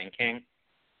or Lion King,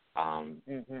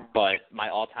 but my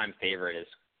all-time favorite is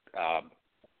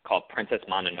called Princess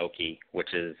Mononoke,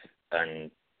 which is a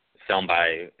film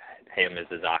by Hayao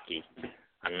Miyazaki.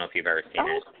 I don't know if you've ever seen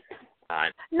it.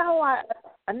 No, I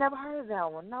never heard of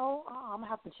that one. No, I'm going to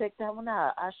have to check that one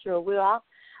out. I sure will.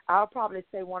 I'll probably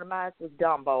say one of mine was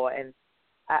Dumbo, and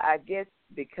I guess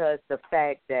because the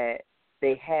fact that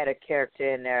they had a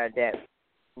character in there that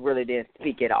really didn't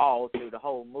speak at all through the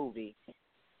whole movie,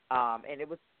 and it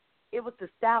was the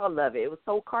style of it. It was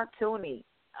so cartoony.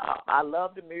 I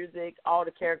loved the music. All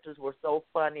the characters were so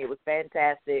funny. It was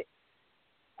fantastic.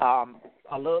 A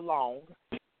little long,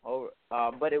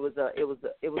 but it was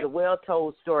a well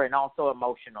told story and also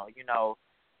emotional. You know,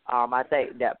 I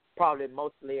think that probably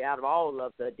mostly out of all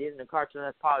of the Disney cartoons,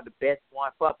 that's probably the best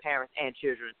one for parents and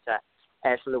children to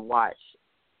actually watch.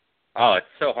 Oh, it's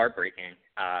so heartbreaking.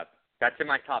 That's in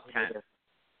my top 10.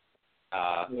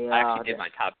 I actually did my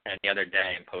top 10 the other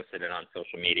day and posted it on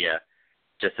social media,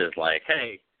 just as like,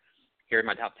 hey, here are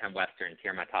my top 10 westerns,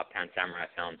 here are my top 10 samurai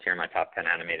films, here are my top 10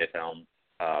 animated films.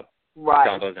 Right.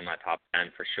 Dumbo's in my top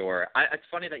 10 for sure. It's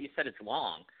funny that you said it's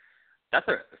long.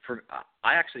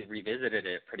 I actually revisited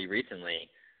it pretty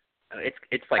recently.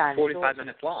 It's like kind 45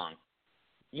 minutes long.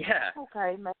 Yeah.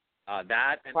 Okay.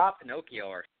 That and Pinocchio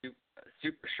are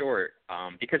super short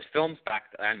because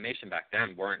animation back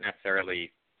then weren't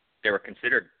necessarily, they were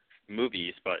considered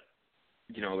movies, but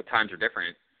you know, times are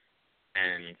different,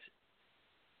 and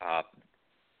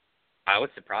I was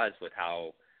surprised with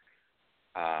how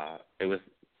it was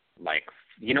like,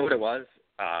 you know what it was?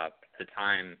 At the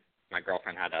time, my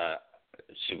girlfriend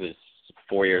she was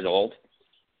 4 years old,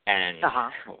 and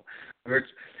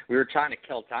we were trying to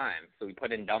kill time, so we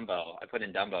put in Dumbo. I put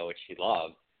in Dumbo, which she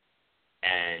loved,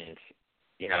 and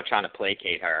you know, trying to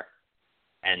placate her.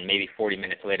 And maybe 40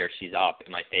 minutes later, she's up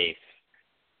in my face.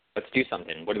 Let's do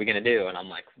something. What are we gonna do? And I'm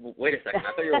like, wait a second.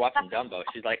 I thought you were watching Dumbo.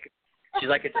 She's like,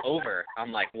 it's over.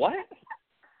 I'm like, what?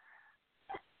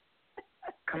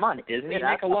 Come on, Disney,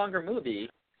 make a longer movie.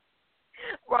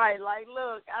 Right, like,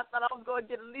 look, I thought I was going to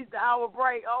get at least an hour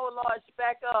break. Oh, Lord, she's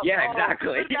back up. Yeah,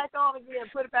 exactly. Put it back on again.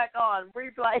 Put it back on.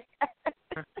 Replay.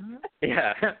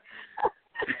 Yeah.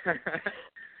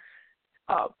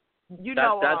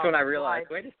 That's when I realized,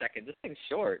 wait a second, this thing's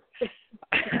short.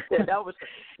 That was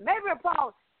maybe it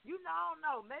probably, I don't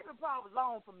know, maybe it probably was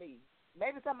long for me.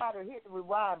 Maybe somebody hit the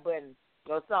rewind button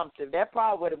or something. That's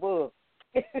probably what it was.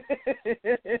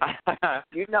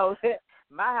 You know,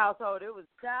 my household, it was,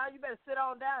 child, you better sit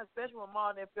on down, especially when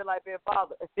mom didn't feel like being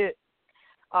father.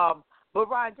 But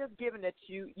Ryan, just given that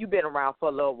you've been around for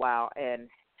a little while and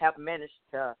have managed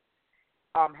to,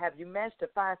 have you managed to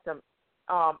find some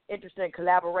interesting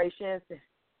collaborations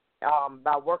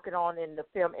by working on in the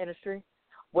film industry?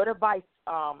 What advice?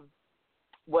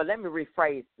 Well, let me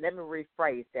rephrase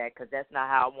that, because that's not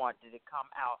how I wanted it to come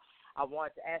out. I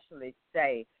wanted to actually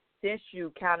say, since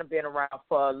you kind of been around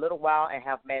for a little while and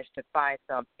have managed to find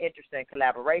some interesting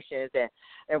collaborations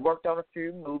and worked on a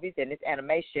few movies and this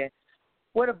animation,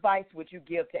 what advice would you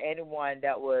give to anyone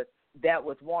that was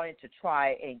wanting to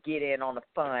try and get in on the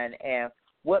fun and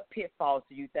what pitfalls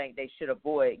do you think they should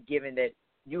avoid, given that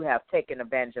you have taken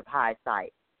advantage of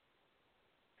hindsight?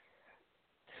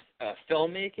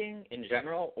 Filmmaking in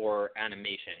general, or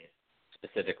animation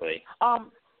specifically?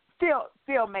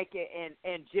 Filmmaking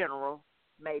in general,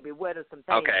 maybe. What are some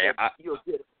things that you're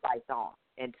good advice on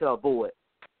and to avoid?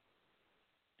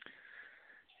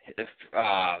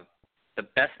 The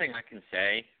best thing I can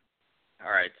say,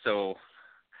 all right, so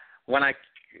when I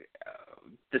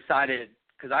decided,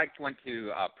 because I went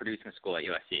to producing school at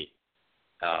USC,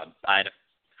 I had a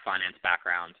finance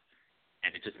background,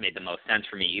 and it just made the most sense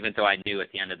for me, even though I knew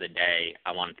at the end of the day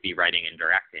I wanted to be writing and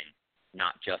directing,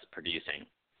 not just producing.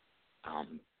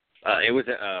 It was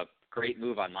a great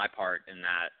move on my part in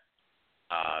that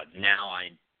now I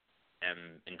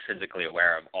am intrinsically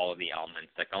aware of all of the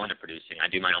elements that go into producing. I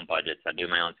do my own budgets. I do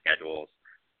my own schedules.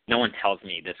 No one tells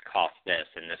me this costs this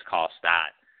and this costs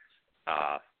that.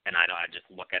 And I just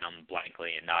look at them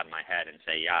blankly and nod my head and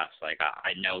say yes. Like,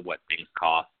 I know what things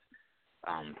cost.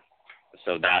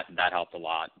 So that helped a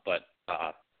lot. But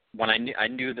when I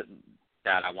knew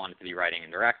that I wanted to be writing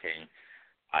and directing,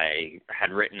 I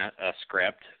had written a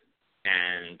script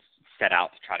and set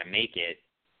out to try to make it,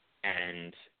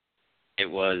 and it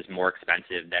was more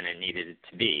expensive than it needed it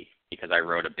to be because I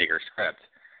wrote a bigger script.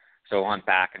 So I went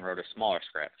back and wrote a smaller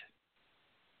script.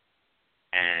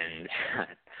 And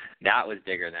that was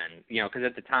bigger than, because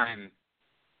at the time,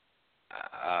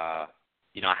 I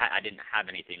didn't have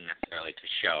anything necessarily to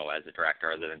show as a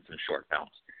director other than some short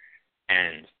films.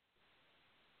 And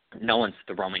no one's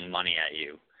throwing money at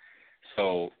you.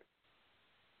 So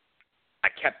I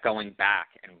kept going back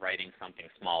and writing something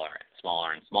smaller and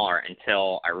smaller and smaller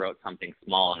until I wrote something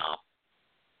small enough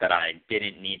that I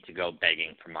didn't need to go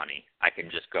begging for money. I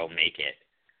can just go make it.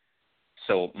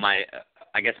 So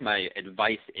I guess my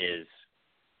advice is,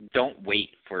 don't wait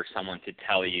for someone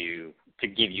to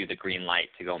give you the green light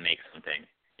to go make something.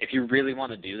 If you really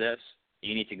want to do this,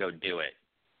 you need to go do it.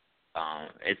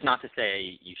 It's not to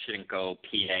say you shouldn't go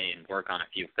PA and work on a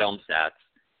few film sets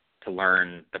to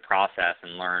learn the process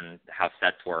and learn how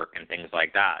sets work and things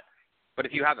like that. But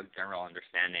if you have a general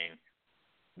understanding,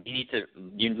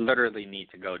 you literally need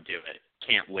to go do it.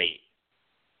 Can't wait.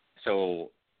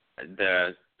 So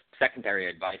the secondary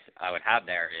advice I would have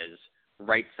there is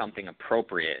write something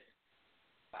appropriate.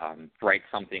 Write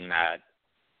something that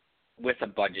with a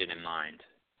budget in mind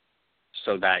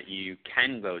so that you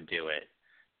can go do it.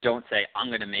 Don't say, I'm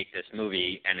going to make this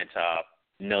movie and it's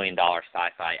 $1 million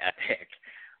sci-fi epic,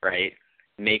 right?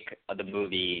 Make the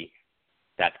movie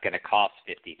that's going to cost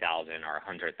 $50,000 or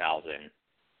 $100,000.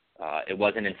 It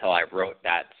wasn't until I wrote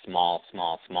that small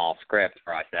script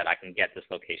where I said, I can get this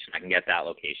location, I can get that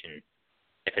location.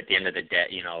 If at the end of the day,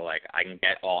 I can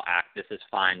get this is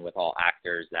fine with all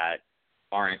actors that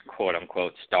aren't quote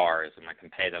unquote stars, and I can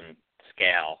pay them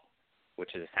scale,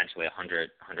 which is essentially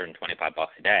 $125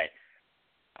 a day.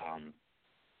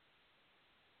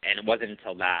 And it wasn't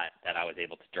until that I was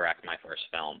able to direct my first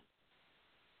film.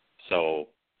 So,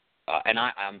 and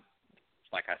I'm,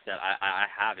 like I said, I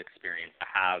have experience, I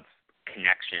have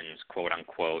connections, quote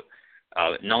unquote.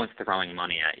 No one's throwing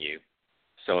money at you.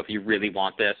 So if you really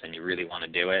want this and you really want to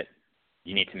do it,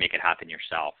 you need to make it happen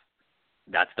yourself.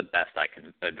 That's the best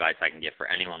advice I can give for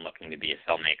anyone looking to be a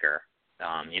filmmaker.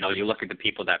 You look at the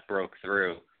people that broke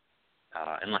through,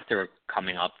 unless they were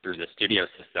coming up through the studio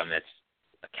system, it's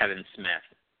Kevin Smith.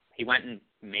 He went and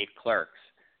made clerks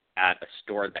at a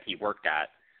store that he worked at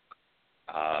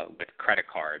with credit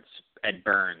cards. Ed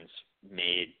Burns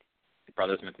made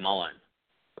Brothers McMullen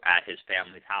at his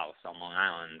family's house on Long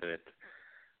Island with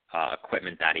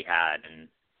equipment that he had, and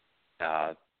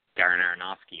Darren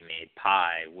Aronofsky made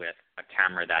Pie with a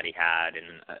camera that he had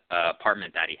and an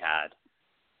apartment that he had.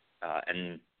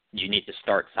 And you need to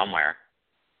start somewhere.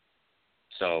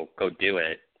 So go do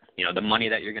it. The money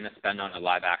that you're going to spend on a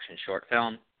live-action short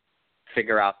film,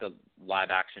 figure out the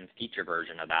live-action feature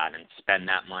version of that and spend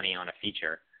that money on a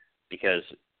feature, because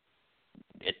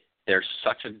there's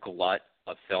such a glut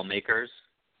of filmmakers,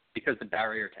 because the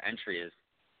barrier to entry has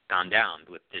gone down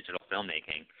with digital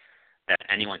filmmaking, that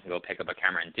anyone can go pick up a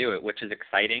camera and do it, which is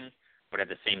exciting, but at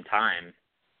the same time,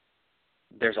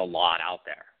 there's a lot out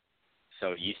there.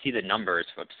 So you see the numbers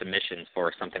of submissions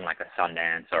for something like a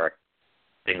Sundance or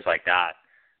things like that.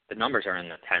 The numbers are in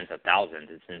the tens of thousands.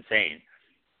 It's insane.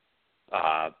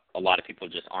 A lot of people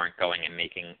just aren't going and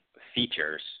making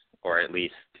features, or at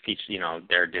least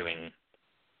they're doing.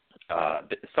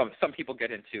 Some people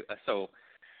get into. So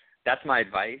that's my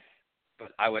advice.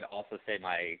 But I would also say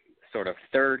my sort of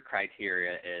third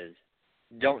criteria is,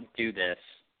 don't do this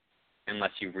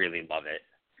unless you really love it,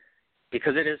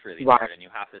 because it is really hard and you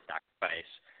have to sacrifice.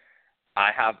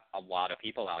 I have a lot of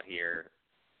people out here,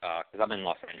 because I'm in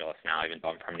Los Angeles now, even though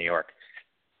I'm from New York.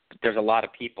 There's a lot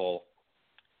of people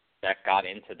that got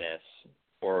into this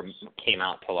or came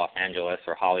out to Los Angeles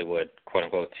or Hollywood, quote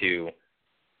unquote, to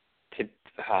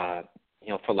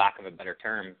for lack of a better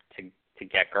term, to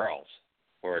get girls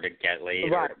or to get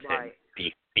laid or to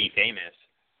be famous.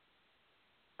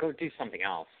 Go do something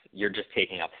else. You're just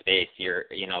taking up space.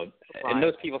 And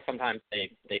those people sometimes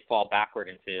they fall backward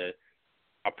into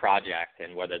a project,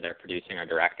 and whether they're producing or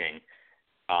directing,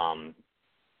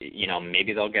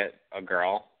 maybe they'll get a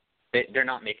girl. They're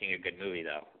not making a good movie,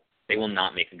 though. They will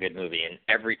not make a good movie. And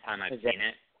every time I've seen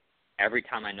it, every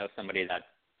time I know somebody that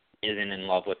isn't in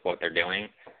love with what they're doing,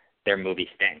 their movie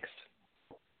stinks.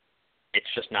 It's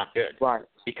just not good. Right.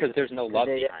 Because there's no love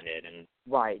behind it. And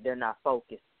they're not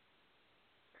focused.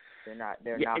 They're not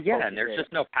focused. Yeah, and there's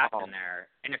just no passion there.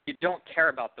 And if you don't care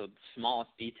about the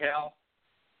smallest detail,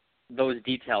 those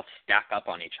details stack up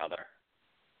on each other.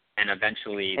 And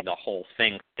eventually the whole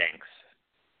thing stinks.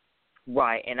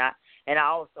 Right, and I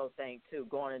also think too,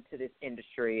 going into this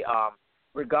industry,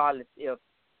 regardless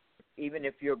even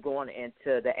if you're going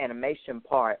into the animation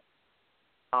part,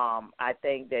 I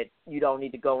think that you don't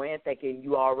need to go in thinking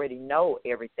you already know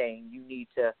everything. You need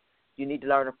to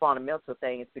learn the fundamental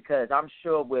things, because I'm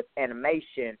sure with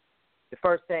animation, the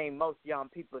first thing most young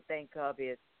people think of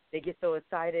is they get so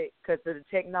excited because of the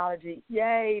technology.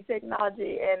 Yay,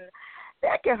 technology, and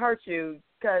that can hurt you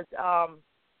because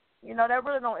that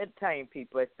really don't entertain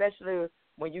people, especially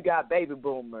when you got baby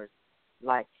boomers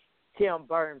like Tim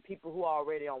Burton, people who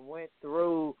already went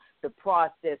through the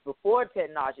process before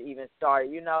technology even started,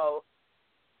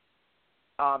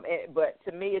 But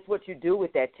to me, it's what you do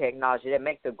with that technology that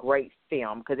makes a great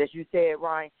film. Because as you said,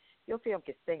 Ryan, your film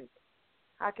can sing.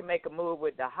 I can make a movie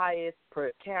with the highest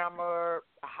per camera,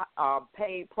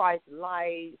 paid price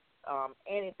lights,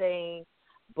 anything.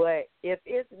 But if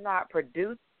it's not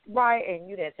produced right and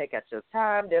you didn't take out your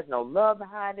time, there's no love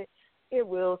behind it, it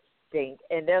will stink.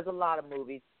 And there's a lot of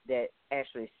movies that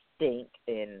actually stink,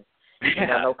 and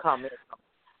no comments.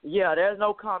 Yeah, there's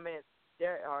no comments.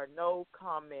 There are no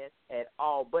comments at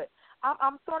all. But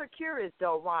I'm sort of curious,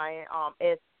 though, Ryan,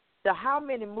 as to how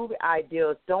many movie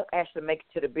ideas don't actually make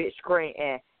it to the big screen,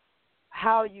 and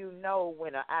how you know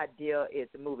when an idea is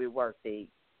a movie worthy.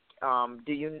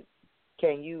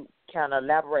 Can you kind of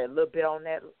elaborate a little bit on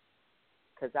that?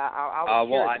 Because I was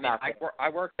curious about that. I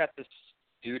worked at the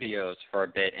studios for a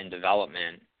bit in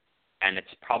development, and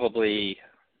it's probably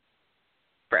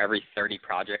for every 30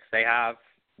 projects they have,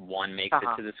 one makes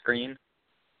it to the screen.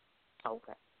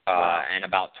 Okay. And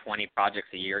about 20 projects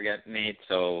a year get made,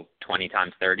 so 20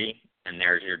 times 30, and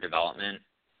there's your development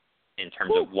in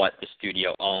terms of what the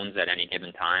studio owns at any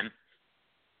given time.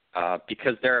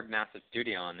 Because they're a massive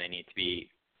studio and they need to be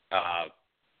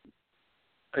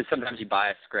because sometimes you buy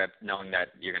a script knowing that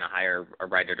you're going to hire a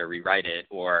writer to rewrite it,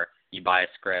 or you buy a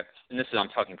script, and this is, I'm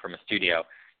talking from a studio,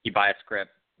 you buy a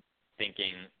script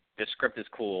thinking this script is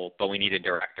cool, but we need a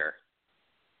director,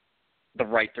 the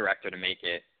right director to make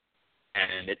it,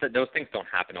 and those things don't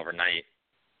happen overnight.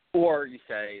 Or you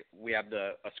say, we have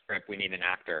a script, we need an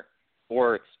actor,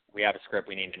 or we have a script,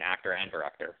 we need an actor and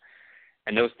director.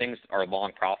 And those things are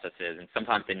long processes, and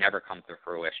sometimes they never come to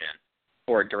fruition.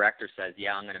 Or a director says,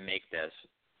 yeah, I'm going to make this,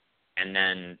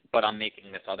 but I'm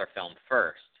making this other film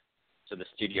first. So the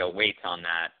studio waits on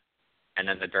that, and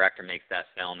then the director makes that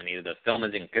film, and either the film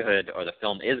isn't good or the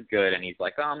film is good, and he's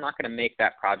like, oh, I'm not going to make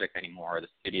that project anymore. Or the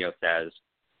studio says,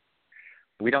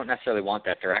 we don't necessarily want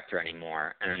that director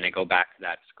anymore. And then they go back to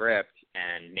that script,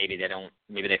 and maybe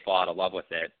they fall out of love with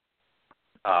it.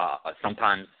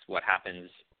 Sometimes what happens,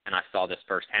 and I saw this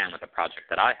firsthand with a project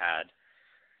that I had,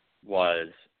 was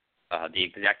the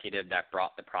executive that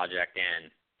brought the project in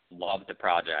loved the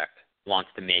project, wants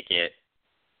to make it,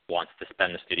 wants to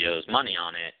spend the studio's money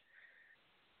on it.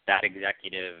 That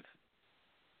executive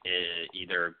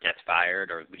either gets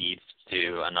fired or leaves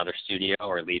to another studio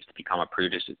or leaves to become a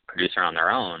producer on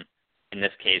their own. In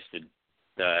this case, it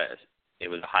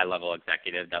was a high-level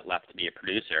executive that left to be a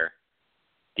producer.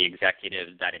 The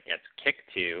executive that it gets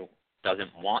kicked to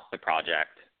doesn't want the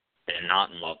project. They're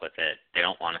not in love with it. They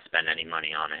don't want to spend any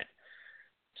money on it.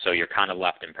 So you're kind of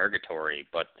left in purgatory,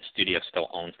 but the studio still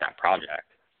owns that project.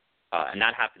 And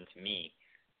that happened to me,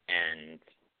 and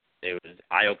it was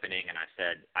eye-opening, and I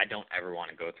said, I don't ever want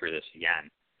to go through this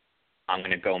again. I'm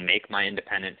going to go make my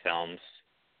independent films,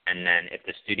 and then if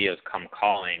the studios come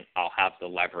calling, I'll have the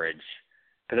leverage.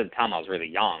 Because at the time I was really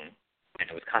young, and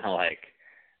it was kind of like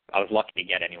I was lucky to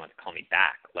get anyone to call me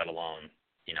back, let alone,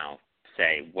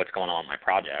 say what's going on with my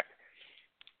project.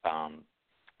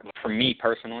 For me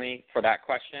personally, for that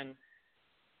question,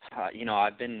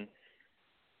 I've been.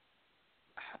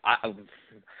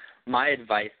 My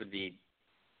advice would be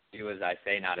do as I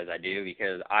say, not as I do,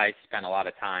 because I spent a lot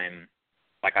of time,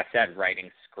 like I said, writing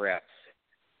scripts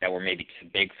that were maybe too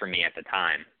big for me at the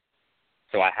time.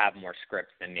 So I have more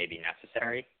scripts than maybe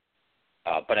necessary.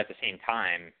 But at the same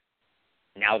time,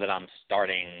 now that I'm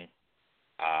starting,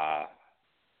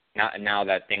 now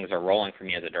that things are rolling for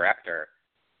me as a director,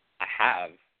 I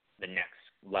have the next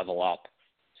level up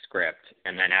script.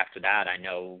 And then after that, I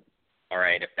know, all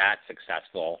right, if that's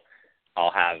successful,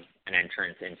 I'll have an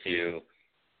entrance into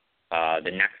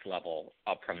the next level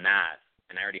up from that.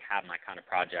 And I already have my kind of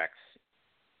projects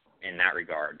in that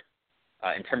regard.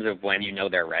 In terms of when you know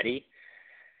they're ready,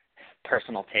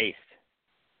 personal taste.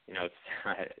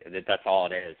 That's all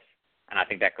it is. And I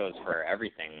think that goes for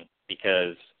everything,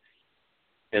 because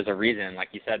there's a reason, like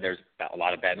you said, there's a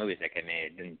lot of bad movies that get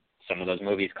made, and some of those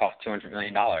movies cost $200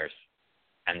 million,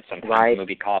 and sometimes a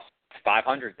movie costs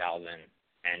 $500,000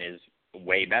 and is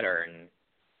way better and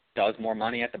does more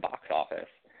money at the box office.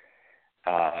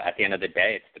 At the end of the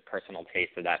day, it's the personal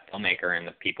taste of that filmmaker and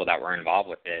the people that were involved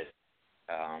with it.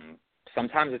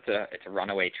 Sometimes it's a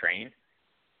runaway train,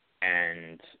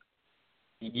 and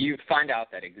you find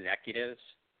out that executives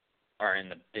are in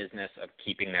the business of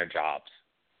keeping their jobs.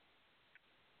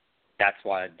 That's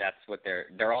what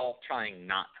they're all trying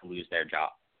not to lose their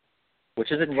job,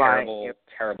 which is a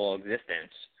terrible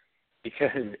existence.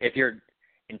 Because if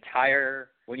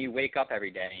when you wake up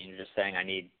every day and you're just saying, I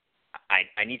need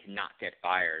to not get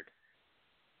fired,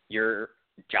 your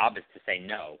job is to say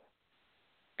no.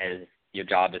 As your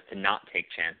job is to not take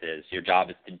chances. Your job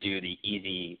is to do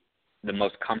the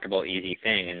most comfortable, easy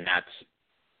thing, and that's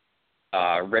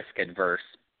risk-adverse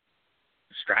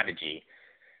strategy.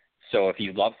 So if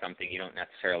you love something, you don't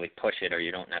necessarily push it, or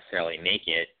you don't necessarily make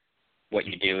it. What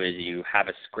you do is you have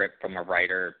a script from a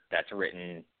writer that's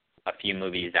written a few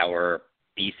movies that were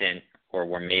decent or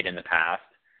were made in the past.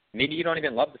 Maybe you don't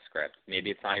even love the script.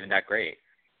 Maybe it's not even that great.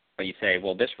 But you say,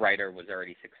 well, this writer was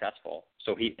already successful,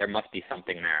 so there must be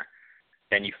something there.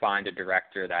 Then you find a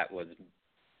director that was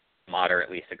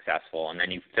moderately successful, and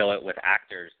then you fill it with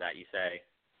actors that you say,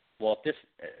 well,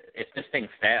 if this thing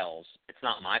fails, it's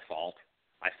not my fault.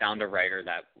 I found a writer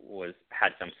that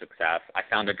had some success. I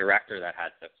found a director that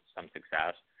had some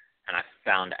success, and I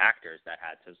found actors that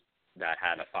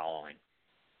had a following.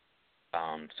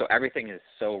 So everything is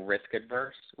so risk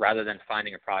adverse. Rather than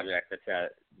finding a project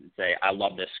that say, I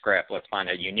love this script, let's find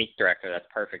a unique director that's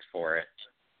perfect for it.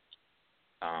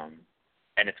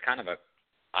 And it's kind of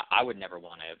I would never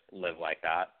want to live like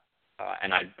that.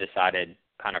 And I decided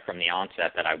kind of from the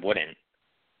onset that I wouldn't.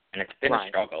 And it's been a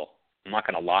struggle. I'm not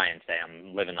going to lie and say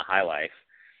I'm living the high life.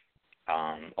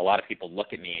 A lot of people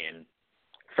look at me and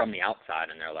from the outside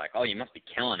and they're like, oh, you must be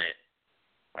killing it,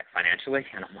 like financially.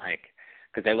 And I'm like,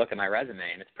 because they look at my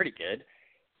resume and it's pretty good.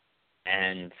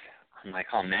 And I'm like,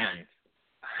 oh, man.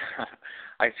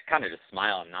 I kind of just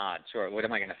smile and nod. Sure, what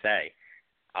am I going to say?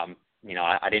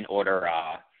 I didn't order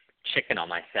chicken on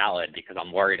my salad because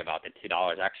I'm worried about the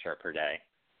 $2 extra per day.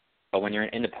 But when you're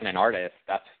an independent artist,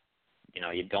 that's,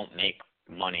 you don't make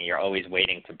money. You're always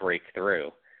waiting to break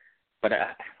through. But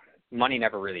money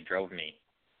never really drove me.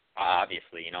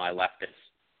 Obviously, I left this.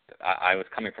 I was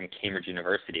coming from Cambridge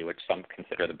University, which some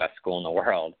consider the best school in the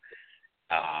world,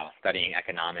 studying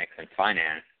economics and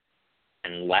finance,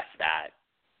 and left that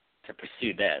to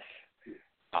pursue this.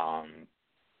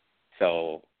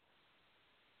 So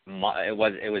it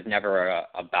was never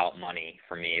about money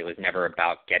for me. It was never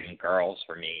about getting girls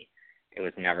for me. It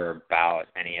was never about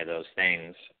any of those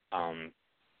things.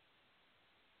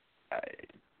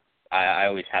 I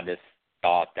always had this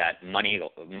thought that money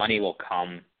will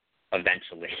come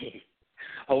eventually,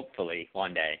 hopefully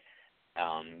one day.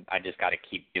 I just got to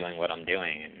keep doing what I'm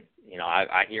doing, and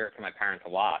I hear it from my parents a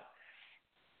lot.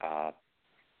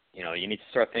 You need to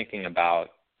start thinking about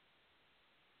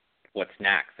what's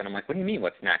next. And I'm like, what do you mean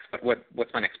what's next? But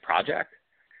what's my next project?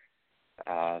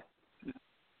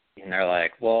 And they're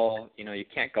like, well, you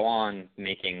can't go on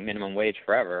making minimum wage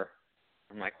forever.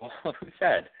 I'm like, well, who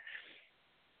said?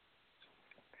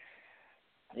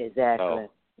 Exactly.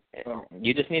 So,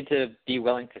 you just need to be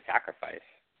willing to sacrifice,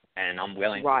 and I'm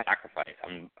willing to sacrifice.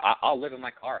 I'll live in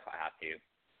my car if I have to.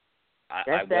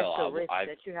 I will. That's the risk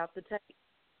that you have to take.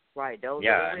 Right. Those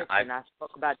are the risks, and I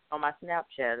spoke about it on my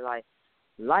Snapchat. Like,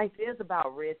 life is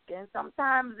about risk, and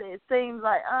sometimes it seems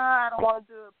like, I don't want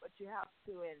to do it, but you have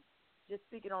to. And just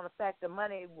speaking on the fact of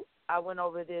money, I went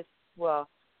over this. Well,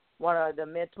 one of the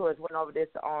mentors went over this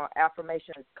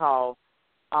affirmations called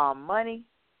money.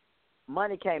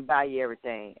 Money can't buy you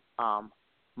everything.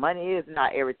 Money is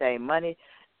not everything. Money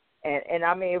And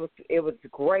I mean, it was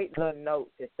great little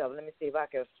notes and stuff. Let me see if I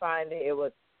can find it. It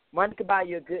was, money can buy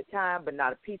you a good time, but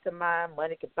not a peace of mind.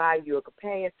 Money can buy you a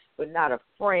companion, but not a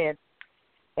friend.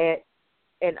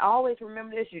 And always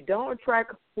remember this: you don't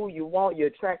attract who you want, you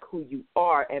attract who you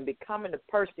are. And becoming the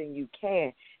person you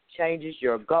can changes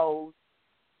your goals.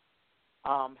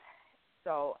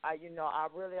 So I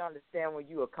really understand where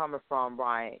you are coming from,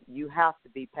 Ryan. You have to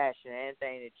be passionate.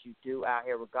 Anything that you do out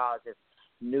here, regardless if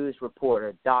news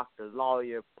reporter, doctor,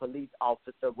 lawyer, police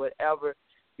officer, whatever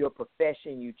your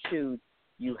profession you choose,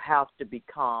 you have to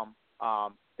become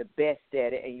the best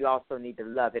at it, and you also need to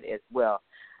love it as well.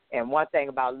 And one thing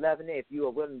about loving it, if you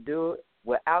are willing to do it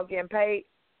without getting paid,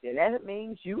 then that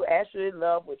means you actually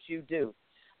love what you do.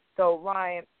 So,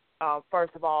 Ryan,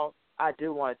 first of all, I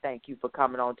do want to thank you for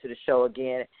coming on to the show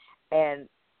again. And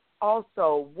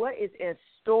also, what is in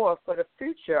store for the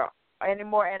future? Any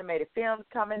more animated films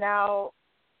coming out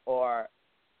or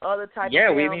other types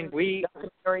of films?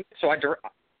 So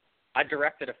I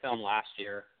directed a film last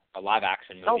year, a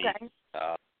live-action movie.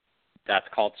 Okay. That's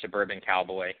called Suburban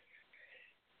Cowboy.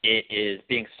 It is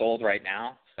being sold right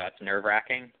now, so that's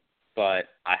nerve-wracking. But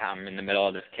I'm in the middle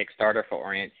of this Kickstarter for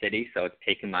Orient City, so it's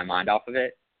taking my mind off of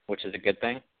it, which is a good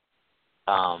thing.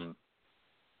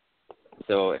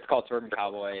 So it's called Suburban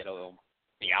Cowboy. It'll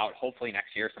be out hopefully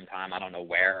next year sometime. I don't know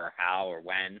where or how or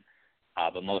when,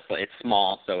 but mostly it's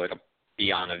small, so it'll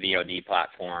be on a VOD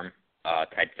platform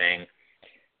type thing.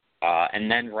 And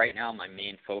then right now my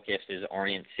main focus is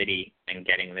Orient City and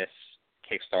getting this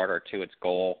Kickstarter to its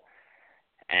goal.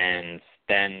 And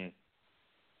then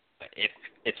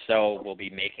if so, we'll be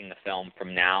making the film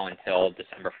from now until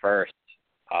December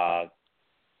 1st.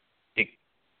 The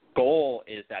goal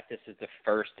is that this is the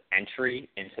first entry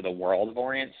into the world of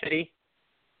Orient City.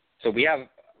 So we have,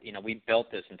 we built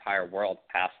this entire world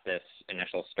past this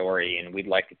initial story, and we'd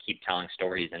like to keep telling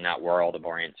stories in that world of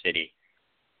Orient City.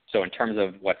 So in terms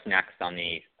of what's next on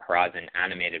the horizon,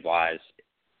 animated-wise,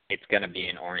 it's going to be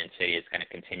in Orient City. It's going to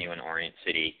continue in Orient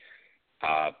City.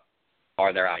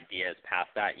 Are there ideas past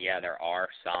that? Yeah, there are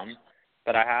some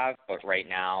that I have, but right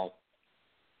now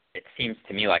it seems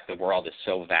to me like the world is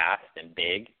so vast and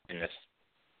big in this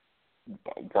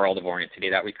world of Orient City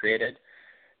that we created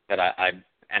that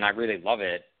I really love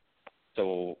it.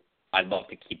 So I'd love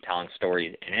to keep telling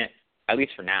stories in it, at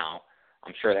least for now.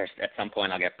 I'm sure at some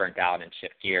point I'll get burnt out and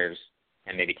shift gears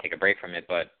and maybe take a break from it.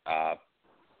 But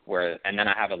and then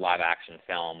I have a live action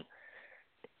film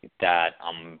that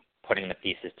I'm putting the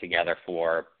pieces together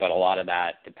for. But a lot of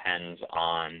that depends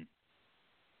on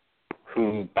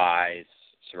who buys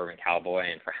Suburban Cowboy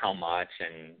and for how much,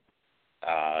 and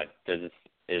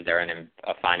is there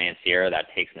a financier that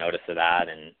takes notice of that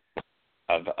and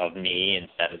of me and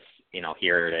says,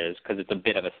 here it is, because it's a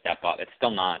bit of a step up. It's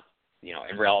still not,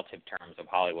 in relative terms of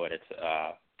Hollywood, it's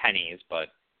pennies, but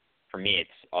for me,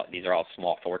 these are all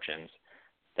small fortunes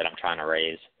that I'm trying to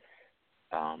raise.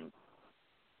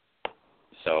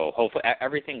 So hopefully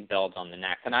everything builds on the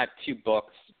next. And I have 2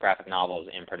 books, graphic novels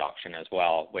in production as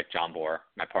well with John Bohr,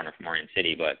 my partner from Orient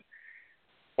City. But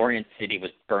Orient City was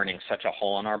burning such a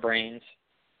hole in our brains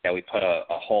that we put a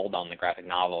hold on the graphic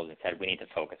novels and said we need to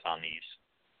focus on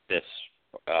this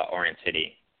Orient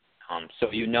City. So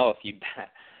if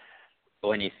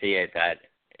when you see it, that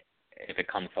if it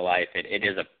comes to life, it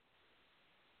is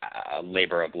a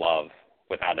labor of love,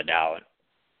 without a doubt.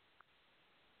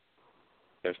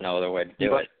 There's no other way to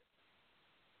do it.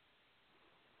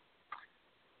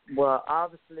 Well,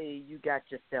 obviously you got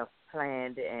yourself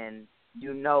planned and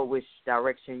you know which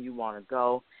direction you want to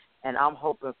go. And I'm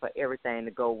hoping for everything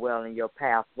to go well in your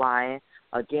path, Ryan.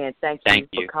 Again, thank you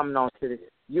for coming on to this.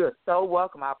 You're so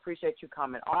welcome. I appreciate you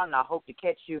coming on. And I hope to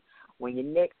catch you when your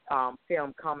next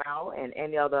film come out and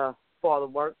any other further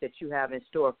work that you have in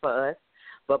store for us.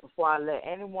 But before I let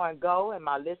anyone go and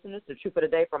my listeners, the truth of the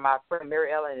day from my friend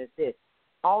Mary Ellen is this: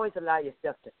 always allow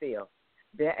yourself to feel.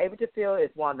 Being able to feel is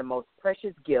one of the most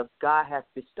precious gifts God has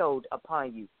bestowed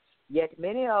upon you. Yet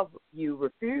many of you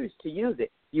refuse to use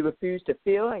it. You refuse to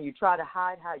feel, and you try to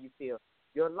hide how you feel.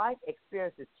 Your life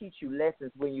experiences teach you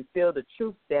lessons when you feel the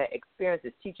truth that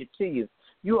experiences teach it to you.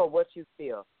 You are what you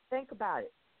feel. Think about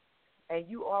it. And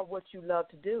you are what you love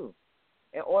to do.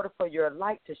 In order for your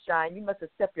light to shine, you must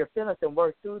accept your feelings and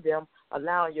work through them,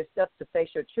 allowing yourself to face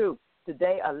your truth.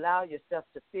 Today, allow yourself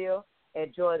to feel,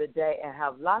 enjoy the day, and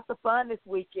have lots of fun this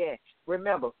weekend.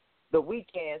 Remember, the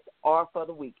weekends are for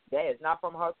the week. That is not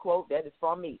from her quote. That is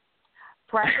from me.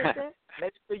 Practicing,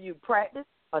 make sure you practice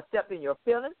accepting your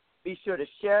feelings. Be sure to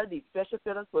share these special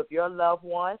feelings with your loved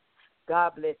ones.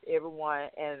 God bless everyone.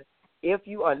 And if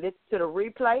you are listening to the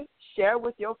replay, share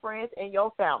with your friends and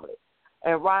your family.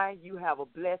 And Ryan, you have a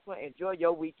blessed one. Enjoy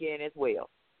your weekend as well.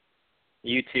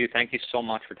 You too. Thank you so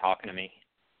much for talking to me.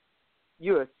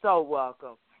 You are so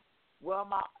welcome. Well,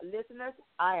 my listeners,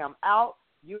 I am out.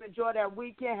 You enjoy that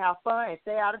weekend, have fun, and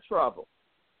stay out of trouble.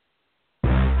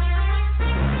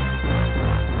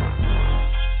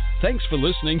 Thanks for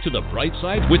listening to The Bright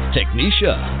Side with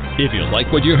Technisha. If you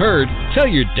like what you heard, tell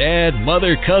your dad,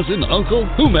 mother, cousin, uncle,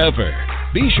 whomever.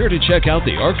 Be sure to check out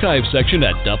the archive section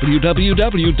at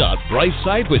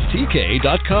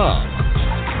www.brightsidewithtk.com.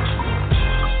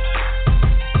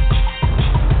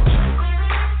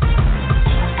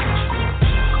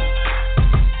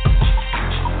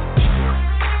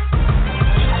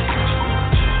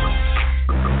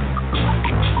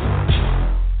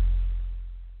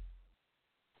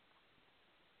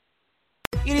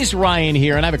 It is Ryan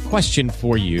here, and I have a question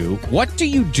for you. What do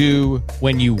you do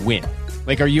when you win?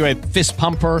 Like, are you a fist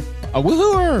pumper, a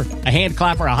woohooer, a hand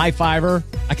clapper, a high fiver?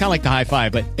 I kind of like the high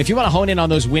five, but if you want to hone in on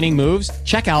those winning moves,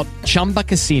 check out Chumba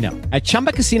Casino. At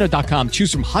ChumbaCasino.com,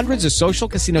 choose from hundreds of social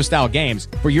casino-style games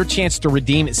for your chance to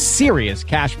redeem serious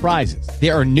cash prizes.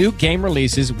 There are new game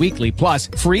releases weekly, plus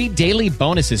free daily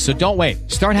bonuses. So don't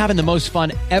wait. Start having the most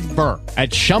fun ever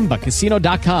at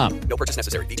ChumbaCasino.com. No purchase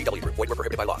necessary. VGW Group. Void where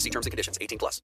prohibited by law. See terms and conditions. 18+.